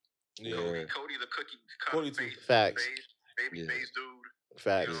 Yeah. Cody the cookie cutter face. Facts. Baby face dude.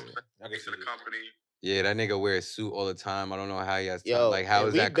 Facts. You know what I'm saying? To the company. Yeah, that nigga wears a suit all the time. I don't know how he has time. How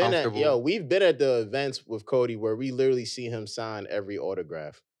is that We've comfortable? been at the events with Cody where we literally see him sign every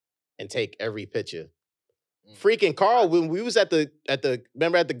autograph and take every picture. Freaking Carl, when we was at the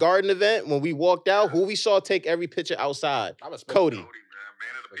remember at the Garden event when we walked out, who we saw take every picture outside? Cody. Man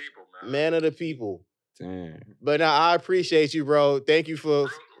of the people, man. Man of the people. Damn. But now I appreciate you, bro. Thank you for.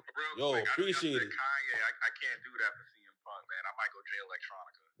 Yo, appreciate it. Kanye, I can't do that for CM Punk, man. I might go Jay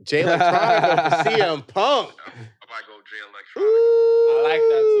Electronica Jay Electronica for CM Punk. I might go Jay Electronica. I like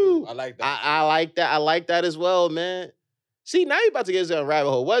that too. I like that. I like that. I like that as well, man. See, now you're about to get us down a rabbit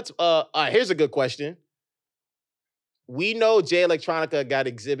hole. What's here's a good question. We know Jay Electronica got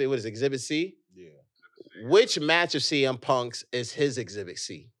exhibit. What is Exhibit C? Yeah. Which match of CM Punk's is his Exhibit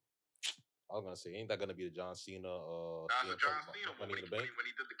C? I was gonna say, ain't that gonna be the John Cena? Nah, the John Cena when he did the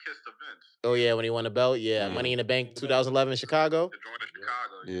Kiss to Vince. Oh yeah, when he won the belt. Yeah, Money in the Bank 2011 in Chicago. The joint in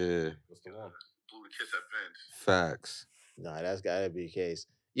Chicago. Yeah. What's the one? Blew the kiss at Vince. Facts. Nah, that's gotta be the case.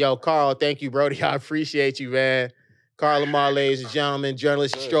 Yo, Carl, thank you, Brody. I appreciate you, man. Carl Lamar, ladies and gentlemen,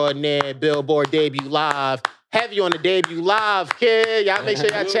 journalist extraordinaire, Billboard debut live. Heavy on the debut live, kid. Y'all make sure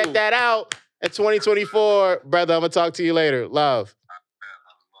y'all check that out in 2024. Brother, I'm gonna talk to you later. Love.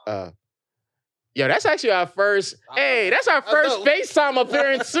 Yo, that's actually our first. Hey, that's our first FaceTime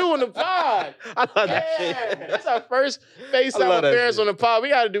appearance too on the pod. I love that shit. That's our first FaceTime appearance on the pod. We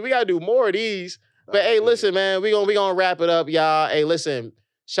gotta do more of these. But hey, listen, man, we gonna wrap it up, y'all. Hey, listen,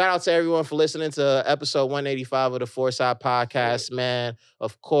 shout out to everyone for listening to episode 185 of the Foresight Podcast, man.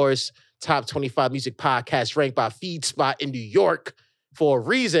 Of course, top 25 music podcast ranked by FeedSpot in New York for a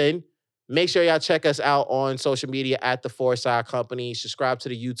reason. Make sure y'all check us out on social media at The Foresight Company. Subscribe to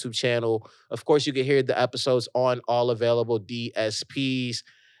the YouTube channel. Of course, you can hear the episodes on all available DSPs.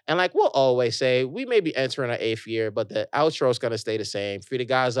 And like we'll always say, we may be entering our 8th year, but the outro is going to stay the same. Free the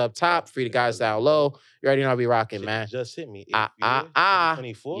guys up top, free the guys down low. You already know how we rocking, man. Just hit me.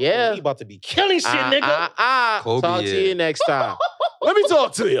 24. Yeah. We about to be killing shit, nigga. Kobe, talk to you next time. Let me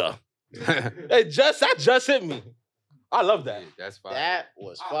talk to you. Hey, that just hit me. I love that. That's fine. That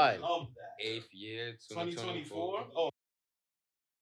was fun. I love that. 8th year, 2024. Oh.